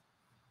you want."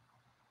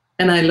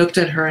 And I looked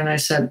at her and I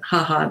said,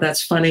 "Haha,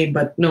 that's funny,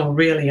 but no,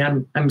 really,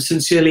 I'm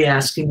sincerely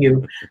asking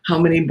you, how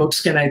many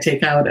books can I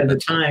take out at a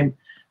time?"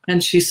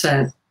 And she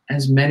said,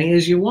 "As many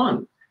as you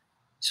want."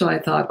 So I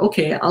thought,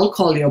 okay, I'll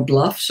call your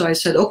bluff. So I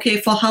said, "Okay,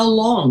 for how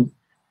long?"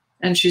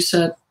 And she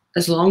said,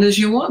 "As long as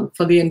you want,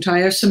 for the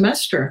entire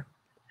semester."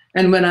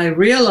 And when I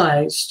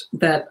realized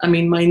that,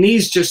 my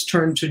knees just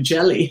turned to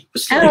jelly. It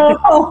was like,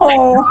 oh my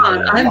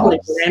God, I've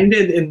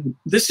landed in,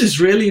 this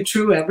is really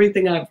true.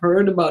 Everything I've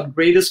heard about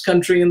greatest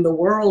country in the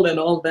world and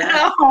all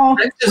that,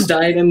 I've just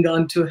died and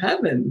gone to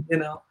heaven,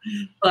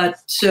 But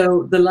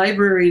so the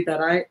library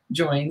that I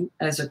joined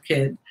as a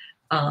kid,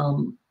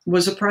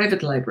 was a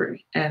private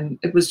library, and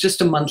it was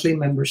just a monthly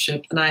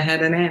membership. And I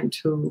had an aunt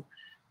who,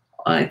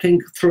 I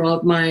think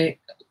throughout my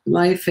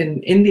life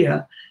in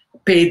India,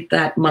 paid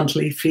that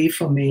monthly fee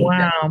for me.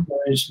 Wow. And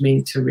encouraged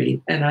me to read.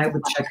 And I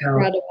would check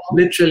out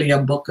literally a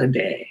book a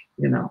day,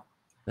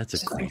 That's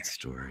a great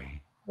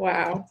story.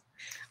 Wow.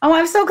 Oh,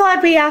 I'm so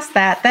glad we asked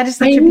that. That is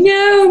such I a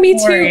know, me too.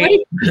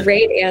 story. What a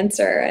great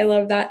answer. I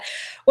love that.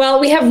 Well,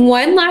 we have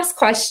one last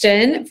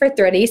question for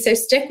Thrity, so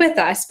stick with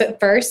us. But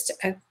first,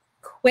 a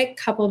quick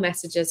couple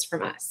messages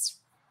from us.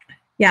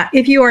 Yeah,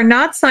 if you are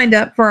not signed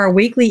up for our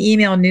weekly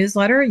email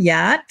newsletter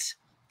yet,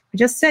 I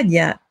just said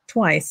yet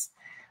twice.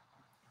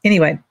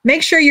 Anyway,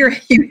 make sure you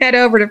head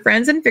over to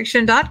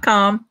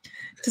friendsandfiction.com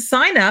to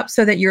sign up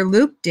so that you're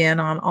looped in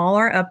on all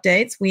our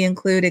updates. We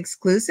include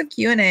exclusive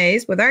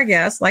Q&As with our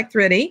guests like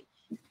Thrity,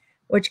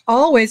 which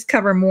always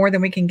cover more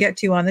than we can get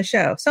to on the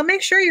show. So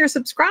make sure you're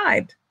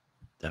subscribed.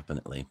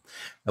 Definitely.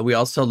 And we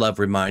also love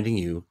reminding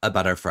you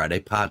about our Friday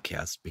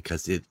podcast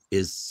because it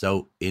is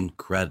so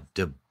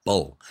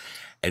incredible.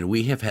 And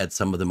we have had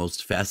some of the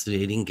most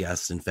fascinating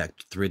guests. In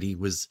fact, Thrity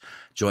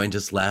joined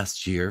us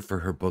last year for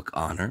her book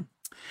Honor.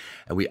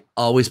 And we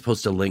always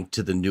post a link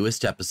to the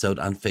newest episode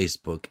on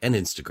Facebook and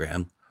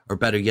Instagram, or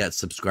better yet,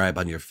 subscribe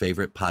on your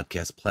favorite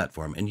podcast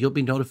platform, and you'll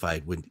be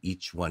notified when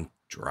each one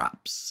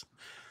drops.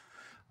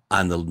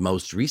 On the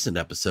most recent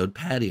episode,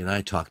 Patty and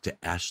I talked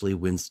to Ashley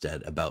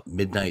Winstead about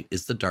Midnight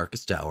is the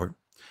Darkest Hour,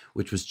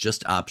 which was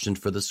just optioned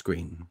for the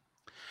screen.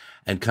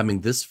 And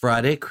coming this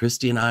Friday,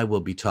 Christy and I will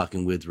be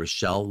talking with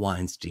Rochelle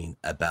Weinstein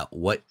about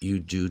What You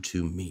Do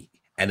to Me.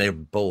 And they're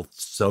both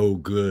so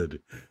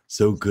good.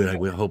 So good.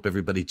 I hope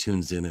everybody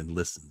tunes in and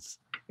listens.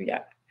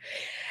 Yeah.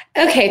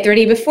 Okay,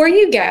 Thrity, before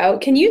you go,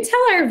 can you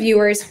tell our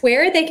viewers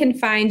where they can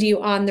find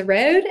you on the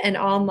road and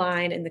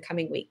online in the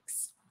coming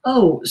weeks?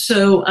 Oh,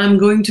 so I'm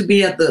going to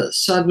be at the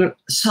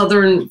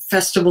Southern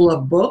Festival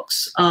of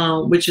Books,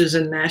 which is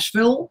in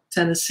Nashville,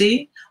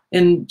 Tennessee,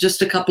 in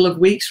just a couple of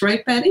weeks,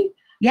 right, Patty?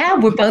 Yeah,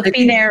 we'll both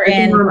be there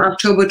on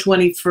October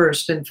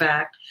 21st, in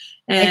fact.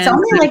 And it's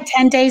only like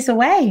 10 days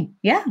away.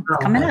 Yeah,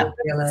 coming up.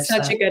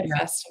 Such a good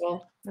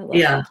festival. I love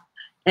it.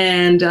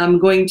 And I'm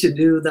going to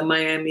do the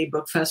Miami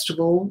Book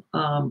Festival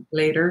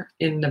later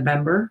in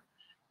November.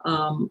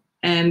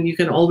 And you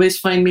can always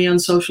find me on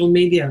social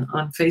media,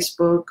 on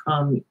Facebook,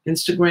 on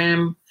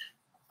Instagram,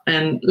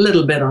 and a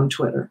little bit on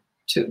Twitter,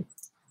 too.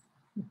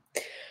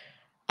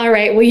 All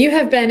right. Well, you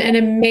have been an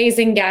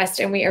amazing guest,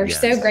 and we are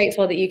so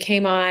grateful that you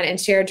came on and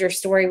shared your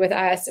story with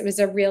us. It was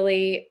a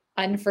really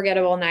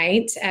unforgettable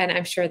night, and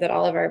I'm sure that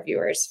all of our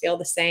viewers feel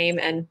the same,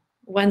 and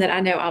one that I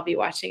know I'll be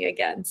watching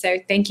again. So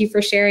thank you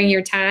for sharing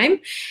your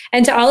time.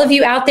 And to all of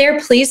you out there,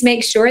 please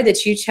make sure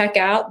that you check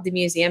out the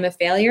Museum of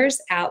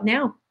Failures out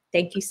now.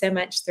 Thank you so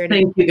much, Thrity.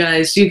 Thank you,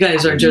 guys. You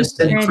guys are just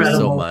incredible.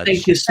 So much.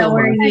 Thank you so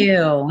much. So are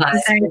you.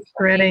 Bye. Thanks,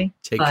 Thrity.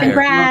 Take Bye. care.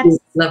 Congrats.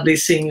 Lovely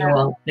seeing you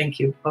all. Thank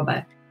you.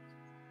 Bye-bye.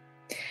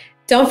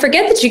 Don't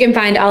forget that you can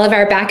find all of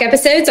our back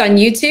episodes on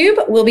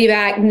YouTube. We'll be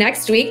back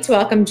next week to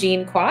welcome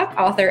Jean Kwok,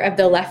 author of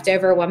The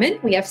Leftover Woman.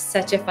 We have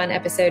such a fun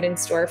episode in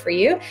store for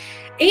you.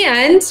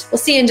 And we'll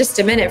see you in just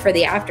a minute for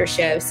the after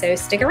show, so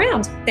stick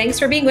around. Thanks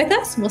for being with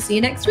us. We'll see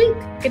you next week.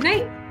 Good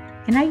night.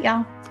 Good night,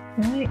 y'all.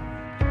 Good night.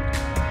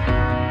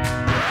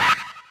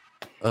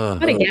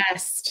 What a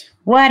guest.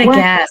 What a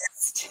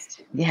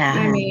guest. Yeah.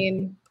 I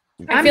mean,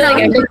 I'm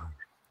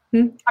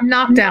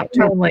knocked out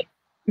totally.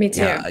 Me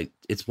too. Yeah,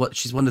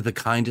 she's one of the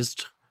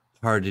kindest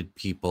hearted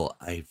people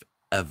I've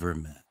ever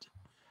met.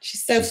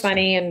 She's so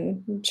funny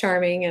and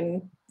charming,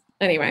 and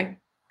anyway.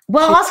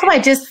 Well, also I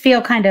just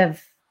feel kind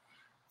of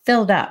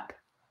filled up,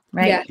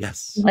 right? Yeah.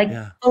 Yes. Like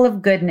full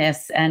of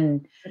goodness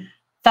and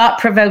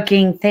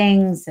thought-provoking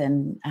things.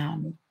 And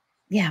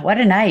what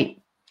a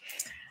night.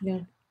 Yeah.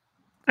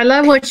 I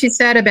love what she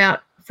said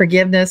about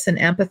forgiveness and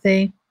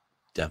empathy.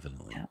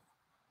 Definitely.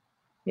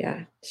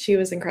 Yeah. She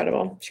was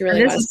incredible. She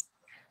really was.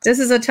 This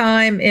is a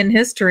time in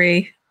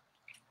history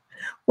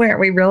where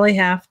we really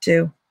have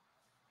to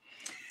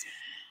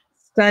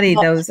study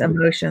those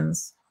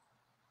emotions.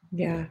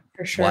 Yeah,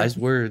 for sure. Wise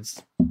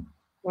words.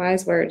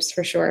 Wise words,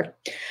 for sure.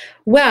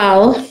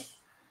 Well,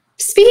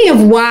 speaking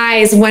of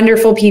wise,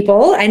 wonderful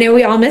people, I know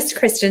we all missed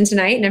Kristen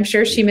tonight, and I'm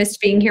sure she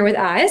missed being here with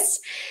us.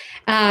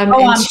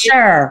 I'm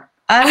sure.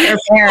 Us or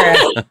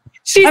Paris.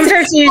 I'm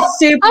sure she's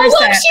super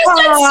sad. She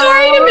said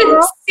sorry to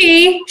miss.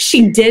 See,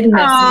 she did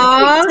miss me.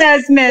 She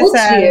does miss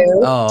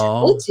us.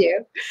 Told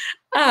you.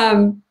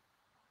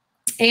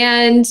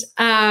 And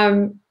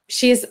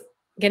she's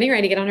getting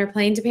ready to get on her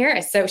plane to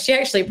Paris. So she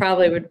actually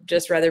probably would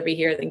just rather be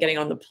here than getting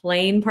on the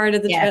plane part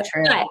of the trip.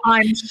 True. But,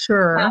 I'm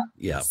sure.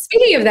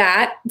 speaking of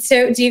that,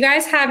 so do you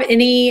guys have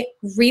any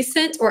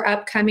recent or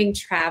upcoming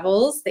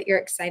travels that you're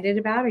excited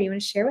about or you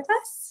want to share with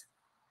us?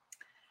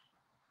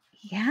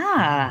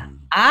 Yeah.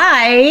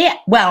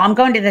 I'm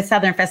going to the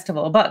Southern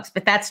Festival of Books,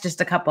 but that's just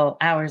a couple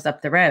hours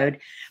up the road.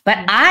 But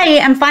I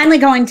am finally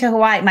going to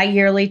Hawaii, my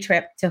yearly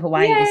trip to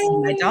Hawaii to see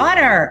my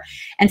daughter.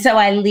 And so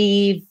I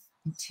leave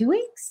in 2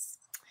 weeks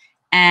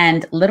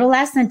and little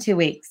less than 2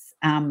 weeks.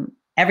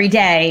 Every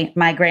day,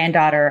 my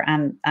granddaughter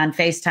on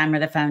FaceTime or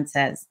the phone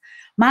says,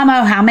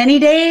 Mamo, how many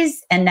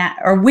days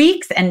or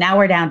weeks? And now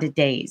we're down to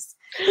days.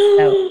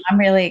 So I'm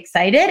really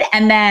excited.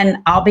 And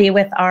then I'll be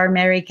with our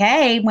Mary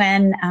Kay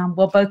when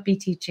we'll both be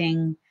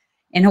teaching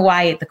in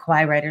Hawaii at the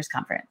Kauai Writers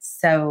Conference.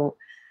 So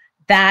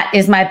that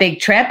is my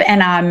big trip.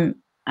 And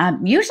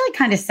I'm usually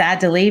kind of sad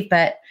to leave,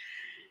 but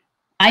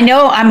I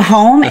know I'm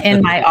home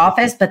in my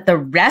office, but the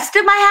rest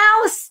of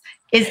my house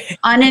is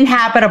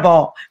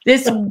uninhabitable.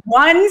 This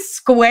one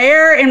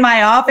square in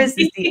my office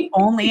is the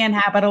only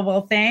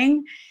inhabitable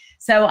thing.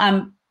 So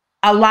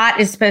a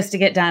lot is supposed to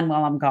get done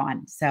while I'm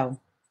gone. So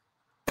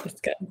that's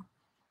good.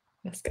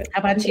 That's good. How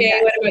about you?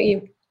 What about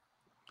you?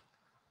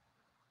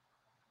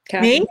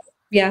 Kathy? Me?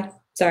 Yeah.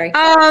 Sorry.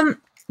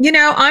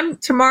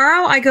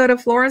 Tomorrow I go to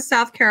Florence,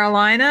 South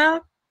Carolina,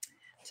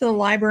 to the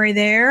library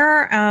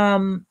there.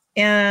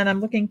 And I'm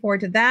looking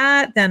forward to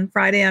that. Then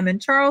Friday I'm in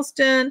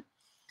Charleston.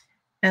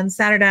 And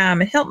Saturday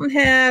I'm at Hilton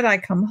Head. I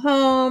come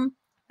home.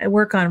 I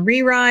work on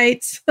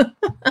rewrites.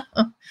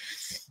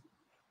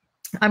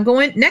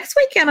 Next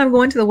weekend, I'm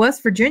going to the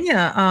West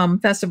Virginia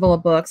Festival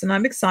of Books, and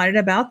I'm excited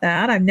about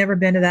that. I've never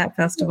been to that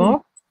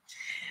festival.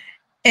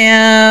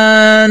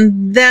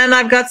 And then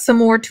I've got some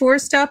more tour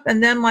stuff.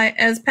 And then,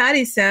 as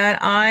Patty said,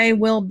 I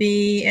will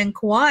be in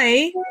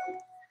Hawaii,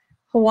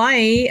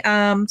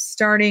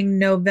 starting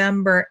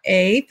November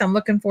 8th. I'm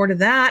looking forward to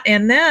that.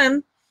 And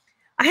then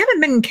I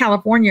haven't been in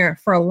California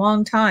for a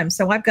long time.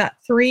 So I've got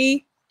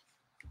three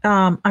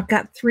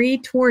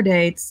tour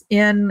dates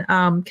in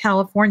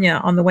California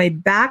on the way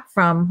back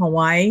from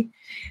Hawaii.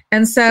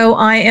 And so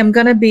I am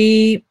going to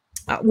be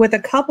with a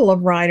couple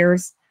of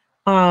writers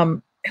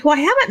who I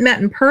haven't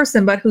met in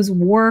person, but whose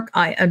work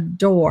I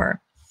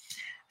adore.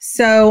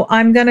 So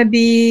I'm going to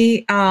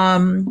be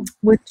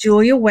with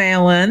Julia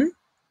Whalen.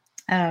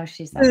 Oh,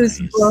 she's whose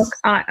nice. book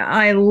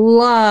I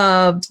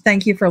loved.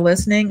 Thank you for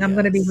listening. I'm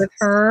going to be with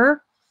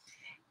her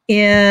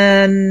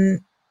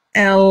in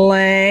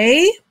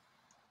LA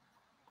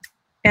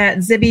at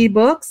Zibby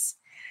Books,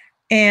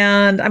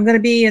 and I'm going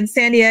to be in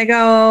San Diego.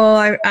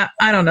 I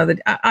don't know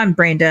I'm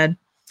brain dead.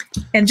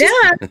 And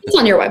then it's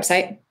on your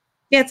website.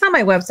 Yeah, it's on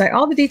my website.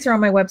 All the deets are on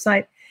my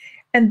website.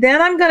 And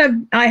then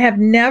I have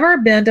never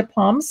been to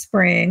Palm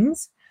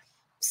Springs.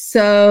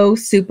 So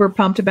super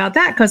pumped about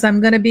that because I'm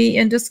going to be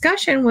in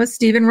discussion with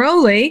Stephen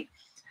Rowley,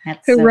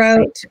 who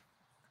wrote,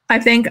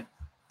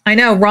 I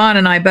know Ron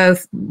and I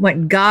both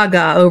went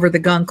gaga over the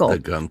Guncle. The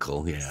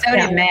Guncle, yeah. So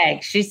did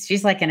Meg.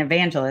 She's like an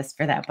evangelist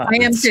for that book.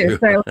 I am too.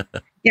 So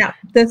yeah.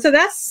 So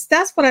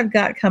that's what I've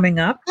got coming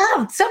up.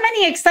 Oh, so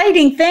many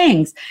exciting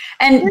things.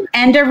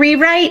 And a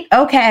rewrite.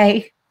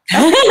 Okay.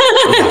 Ron,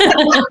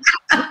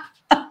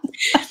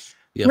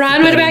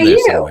 what about you?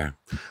 Somewhere.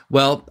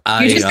 Well,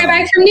 you just got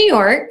back from New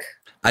York.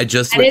 I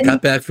just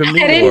got back from New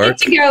York. I didn't get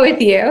to go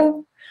with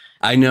you.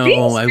 I know.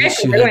 I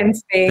wish you had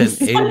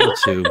been able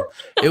to.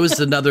 It was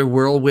another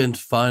whirlwind,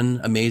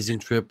 fun, amazing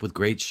trip with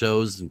great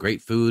shows and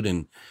great food,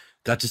 and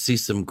got to see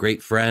some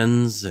great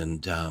friends.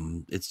 And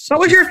What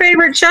was your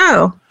favorite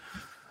show?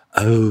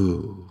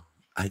 Oh,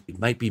 it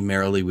might be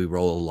Merrily We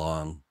Roll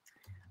Along.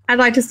 I'd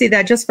like to see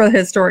that just for the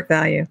historic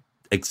value.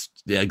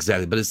 Yeah,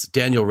 exactly. But it's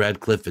Daniel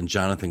Radcliffe and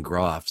Jonathan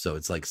Groff, so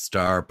it's like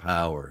star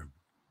power.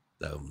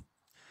 So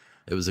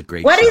it was a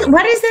great show.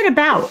 What is it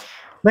about?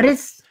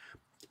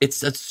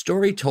 It's a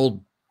story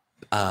told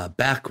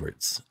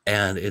backwards,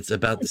 and it's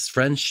about these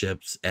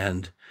friendships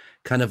and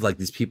kind of like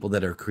these people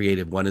that are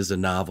creative. One is a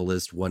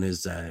novelist, one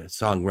is a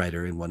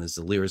songwriter, and one is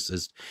a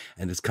lyricist.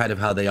 And it's kind of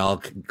how they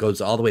all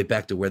goes all the way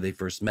back to where they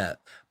first met.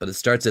 But it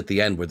starts at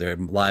the end where their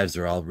lives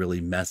are all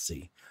really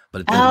messy.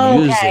 But the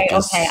music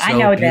is so I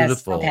know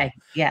beautiful. This. Okay,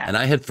 yeah. And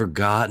I had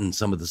forgotten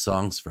some of the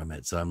songs from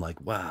it. So I'm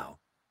like, wow.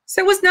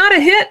 So it was not a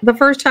hit the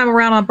first time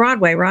around on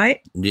Broadway,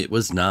 right? It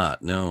was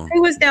not, no.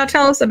 Who was now?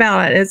 Tell us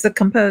about it. As a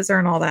composer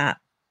and all that.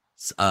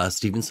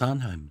 Stephen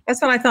Sondheim.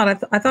 That's what I thought.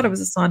 I thought it was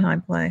a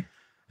Sondheim play.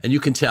 And you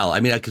can tell. I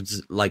mean, I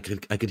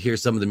could hear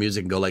some of the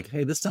music and go like,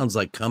 "Hey, this sounds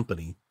like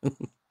Company."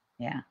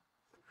 Yeah,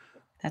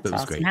 that's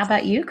awesome. Great. How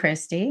about you,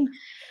 Christy?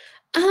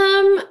 We have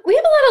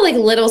a lot of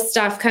little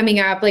stuff coming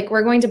up. Like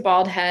we're going to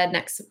Bald Head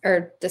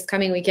this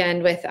coming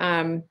weekend with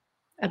a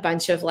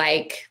bunch of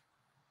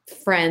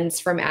friends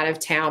from out of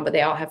town, but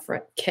they all have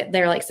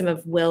they're like some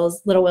of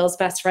little Will's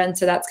best friends.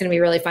 So that's going to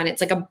be really fun.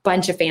 It's like a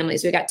bunch of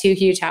families. We got 2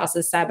 huge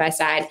houses side by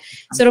side.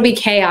 So it'll be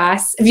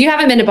chaos. If you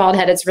haven't been to Bald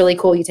Head, it's really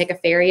cool. You take a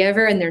ferry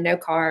over and there are no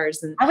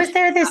cars. And I was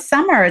there this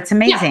summer. It's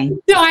amazing.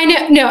 Yeah. No, I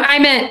know. No, I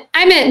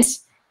meant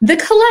the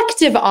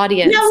collective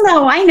audience.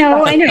 No, I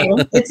know.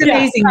 It's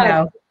amazing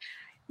though.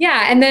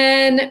 Yeah. And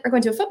then we're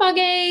going to a football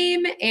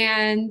game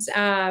and,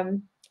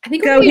 I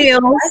think we're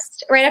going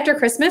right after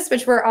Christmas,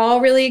 which we're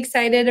all really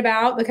excited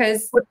about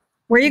because.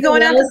 Where are you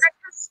going after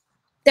Christmas?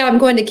 No, I'm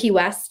going to Key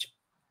West.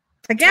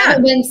 Again. I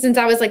haven't been since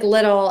I was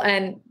little,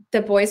 and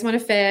the boys want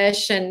to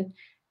fish, and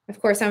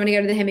of course I want to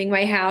go to the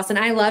Hemingway house. And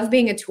I love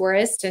being a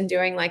tourist and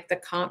doing the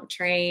conch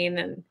train,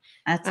 and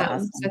that's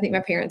awesome. So I think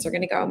my parents are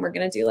going to go, and we're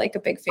going to do a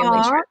big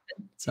family trip.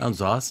 Sounds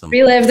awesome.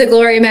 Relive the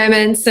glory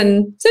moments,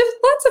 and so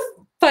lots of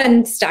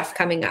fun stuff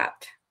coming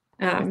up.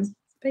 But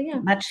yeah,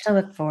 much to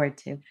look forward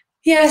to.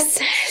 Yes.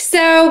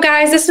 So,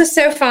 guys, this was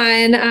so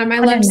fun. I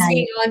love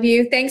seeing all of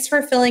you. Thanks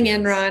for filling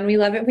in, Ron. We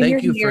love it when you're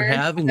here. Thank you for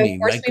having me.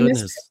 My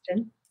goodness.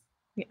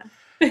 Yeah.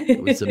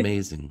 It was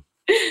amazing.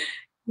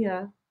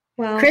 Yeah.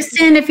 Well,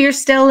 Kristen, if you're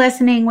still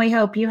listening, we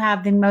hope you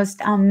have the most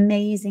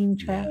amazing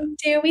trip. We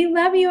do. We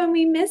love you and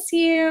we miss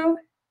you.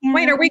 Yeah.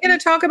 Wait, are we going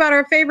to talk about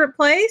our favorite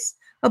place?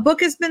 A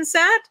book has been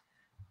set?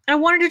 I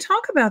wanted to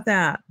talk about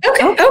that. Okay.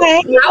 Oh,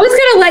 I was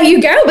going to let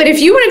you go, but if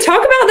you want to talk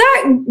about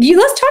that,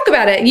 let's talk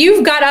about it.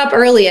 You've got up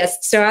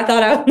earliest, so I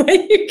thought I would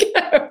let you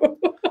go.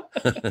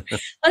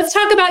 Let's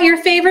talk about your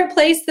favorite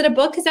place that a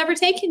book has ever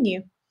taken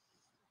you.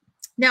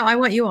 No, I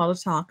want you all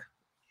to talk.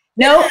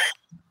 No,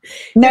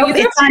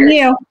 it's on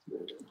you.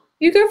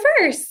 You go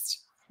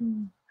first.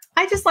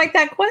 I just like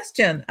that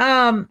question.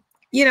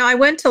 I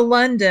went to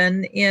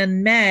London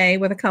in May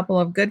with a couple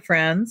of good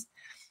friends.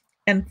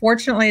 And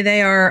fortunately,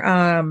 they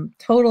are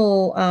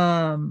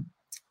total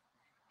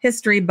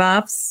history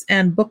buffs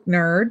and book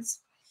nerds.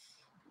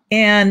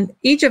 And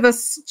each of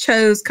us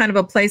chose kind of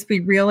a place we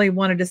really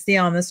wanted to see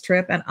on this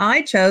trip. And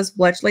I chose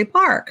Bletchley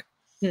Park,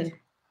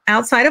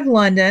 outside of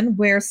London,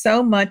 where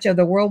so much of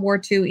the World War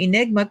II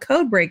Enigma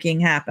code breaking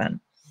happened.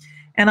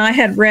 And I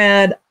had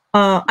read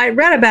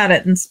about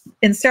it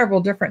in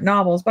several different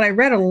novels, but I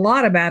read a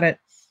lot about it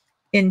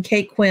in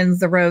Kate Quinn's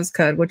The Rose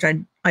Code, which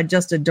I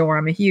just adore.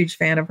 I'm a huge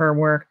fan of her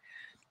work.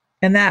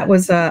 And that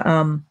was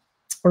a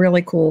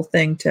really cool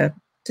thing to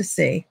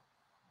see.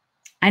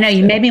 I know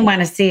you made me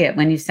want to see it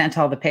when you sent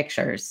all the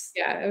pictures.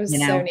 Yeah, it was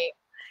so neat.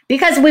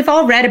 Because we've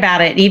all read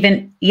about it,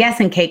 even,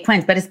 yes, in Kate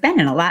Quinn's, but it's been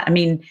in a lot. I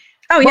mean,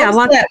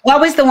 what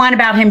was the one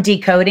about him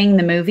decoding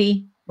the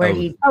movie?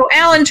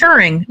 Alan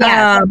Turing.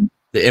 Yeah.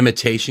 The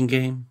Imitation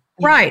Game.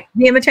 Right.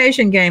 The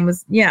Imitation Game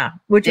was,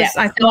 which is,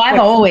 I think. I've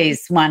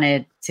always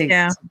wanted to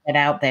get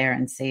out there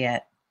and see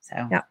it.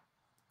 So, What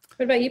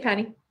about you,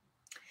 Patty?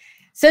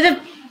 So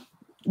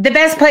the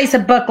best place a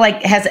book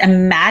has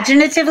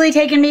imaginatively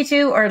taken me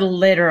to or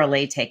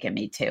literally taken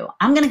me to?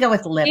 I'm going to go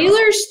with literal.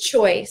 Taylor's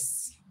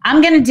choice.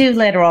 I'm going to do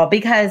literal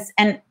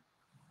and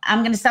I'm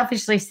going to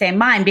selfishly say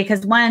mine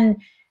because when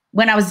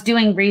I was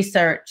doing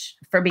research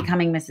for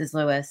becoming Mrs.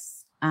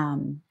 Lewis,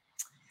 I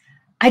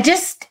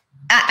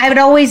had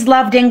always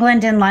loved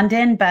England and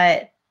London,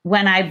 but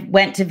when I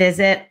went to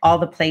visit all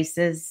the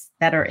places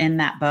that are in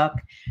that book,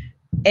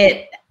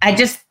 I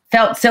just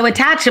felt so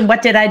attached. And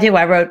what did I do?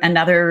 I wrote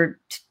another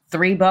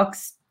 3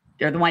 books,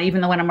 or the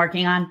one I'm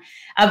working on,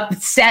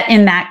 set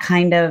in that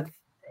kind of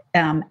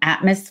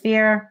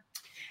atmosphere.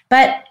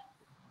 But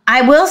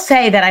I will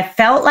say that I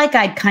felt like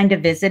I'd kind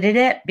of visited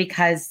it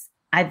because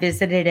I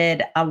visited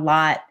it a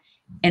lot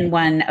in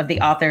one of the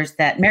authors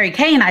that Mary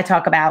Kay and I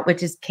talk about,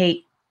 which is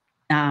Kate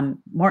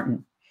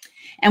Morton.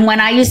 And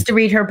when I used to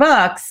read her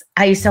books,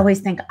 I used to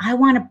always think, I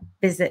want to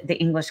visit the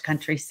English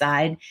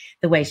countryside,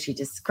 the way she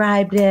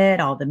described it,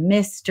 all the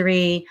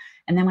mystery.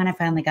 And then when I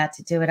finally got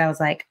to do it, I was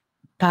like,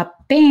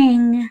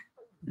 bing,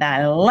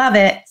 I love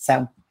it.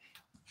 So,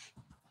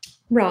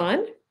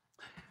 Ron?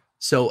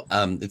 So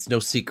it's no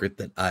secret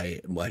that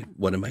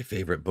one of my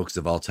favorite books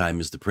of all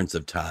time is The Prince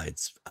of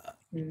Tides,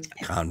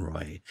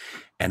 Conroy.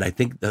 And I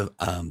think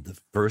the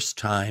first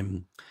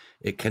time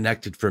it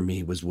connected for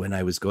me was when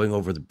I was going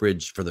over the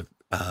bridge for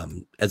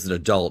as an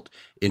adult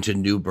into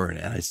Newbern,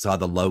 and I saw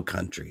the Low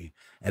Country,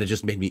 and it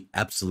just made me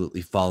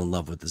absolutely fall in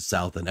love with the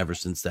South. And ever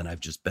since then, I've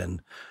just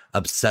been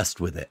obsessed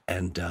with it.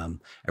 And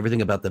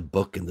everything about the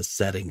book and the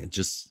setting,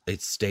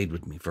 it stayed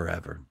with me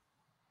forever.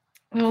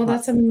 Oh,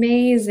 that's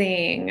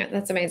amazing.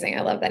 That's amazing.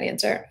 I love that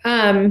answer.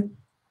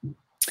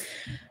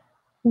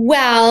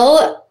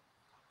 Well,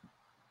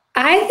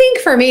 I think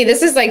for me,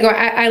 this is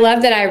I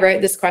love that I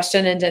wrote this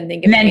question and didn't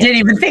think of it. And then didn't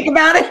even think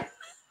about it.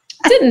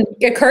 It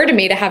didn't occur to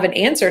me to have an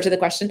answer to the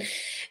question.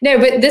 No,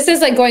 but this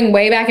is going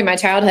way back in my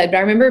childhood. But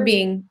I remember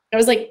I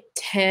was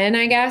 10,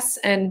 I guess.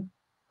 And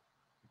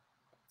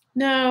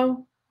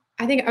no,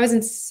 I think I was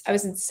in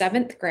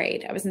 7th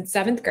grade. I was in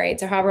 7th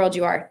grade. So however old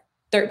you are,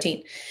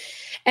 13.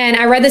 And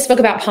I read this book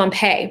about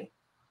Pompeii.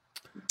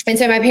 And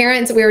so my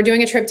parents, we were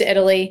doing a trip to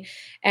Italy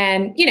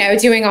and,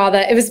 doing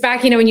it was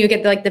back, when you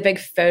get the big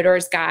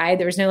Fodor's guide,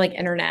 there was no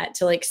internet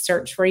to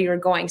search where you were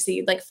going. So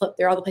you'd flip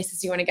through all the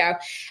places you want to go.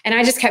 And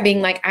I just kept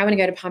being I want to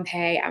go to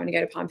Pompeii. I want to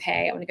go to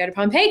Pompeii. I want to go to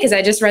Pompeii. Cause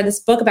I just read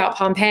this book about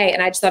Pompeii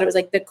and I just thought it was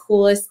the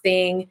coolest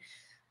thing,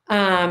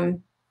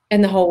 in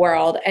the whole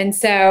world. And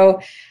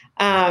so,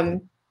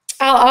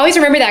 I'll always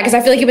remember that because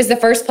I feel it was the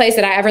first place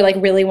that I ever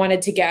really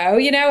wanted to go,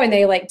 and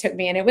they took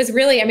me, and it was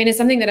really, it's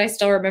something that I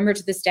still remember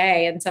to this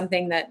day, and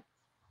something that,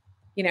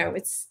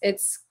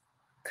 it's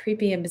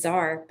creepy and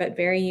bizarre, but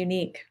very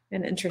unique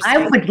and interesting. I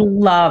would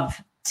love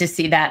to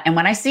see that. And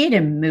when I see it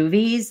in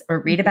movies or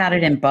read about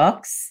it in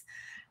books,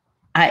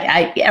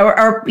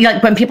 or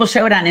when people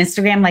show it on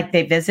Instagram,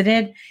 they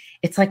visited,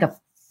 it's a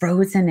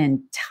frozen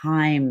in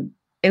time.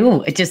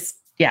 Ooh, it just,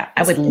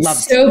 I would love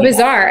to. So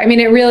bizarre. That.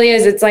 It really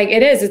is.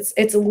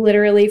 It's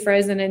literally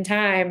frozen in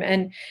time.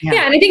 And and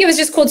I think it was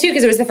just cool too,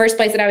 because it was the first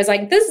place that I was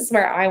this is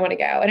where I want to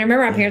go. And I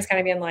remember my parents kind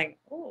of being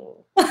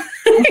oh,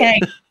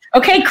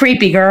 okay,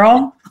 creepy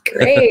girl.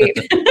 Great.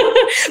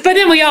 But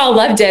then we all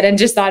loved it and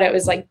just thought it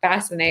was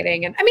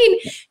fascinating. And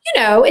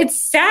it's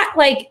sad.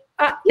 Sad.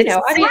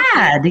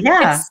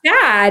 It's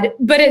sad,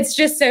 but it's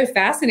just so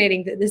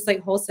fascinating that this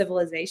whole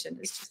civilization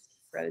is just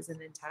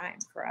frozen in time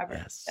forever.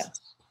 Yes. So.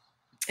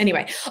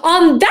 Anyway,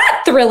 on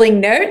that thrilling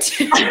note,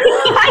 On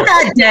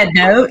that dead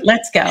note,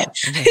 let's go.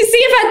 see,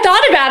 if I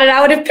thought about it, I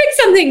would have picked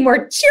something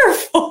more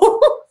cheerful.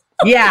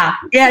 Yeah,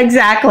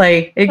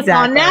 exactly.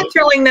 On that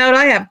thrilling note,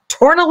 I have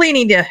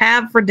tortellini to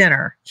have for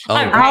dinner. Oh,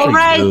 All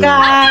right, ooh.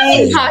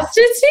 guys.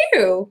 Pasta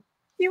too.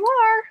 You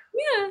are.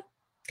 Yeah.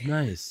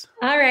 Nice.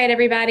 All right,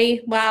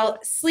 everybody. Well,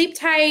 sleep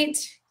tight.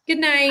 Good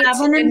night. Have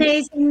an And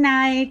amazing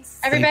night.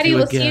 everybody, you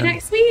we'll see you again.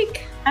 next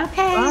week.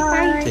 Okay,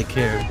 Bye. bye. Take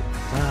care.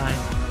 Bye.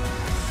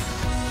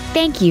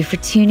 Thank you for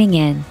tuning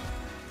in.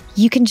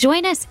 You can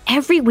join us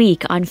every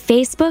week on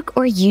Facebook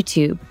or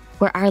YouTube,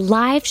 where our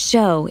live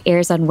show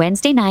airs on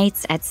Wednesday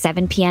nights at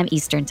 7 p.m.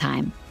 Eastern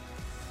Time.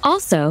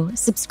 Also,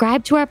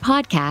 subscribe to our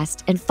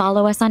podcast and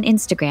follow us on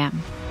Instagram.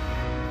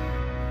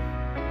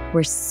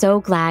 We're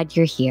so glad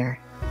you're here.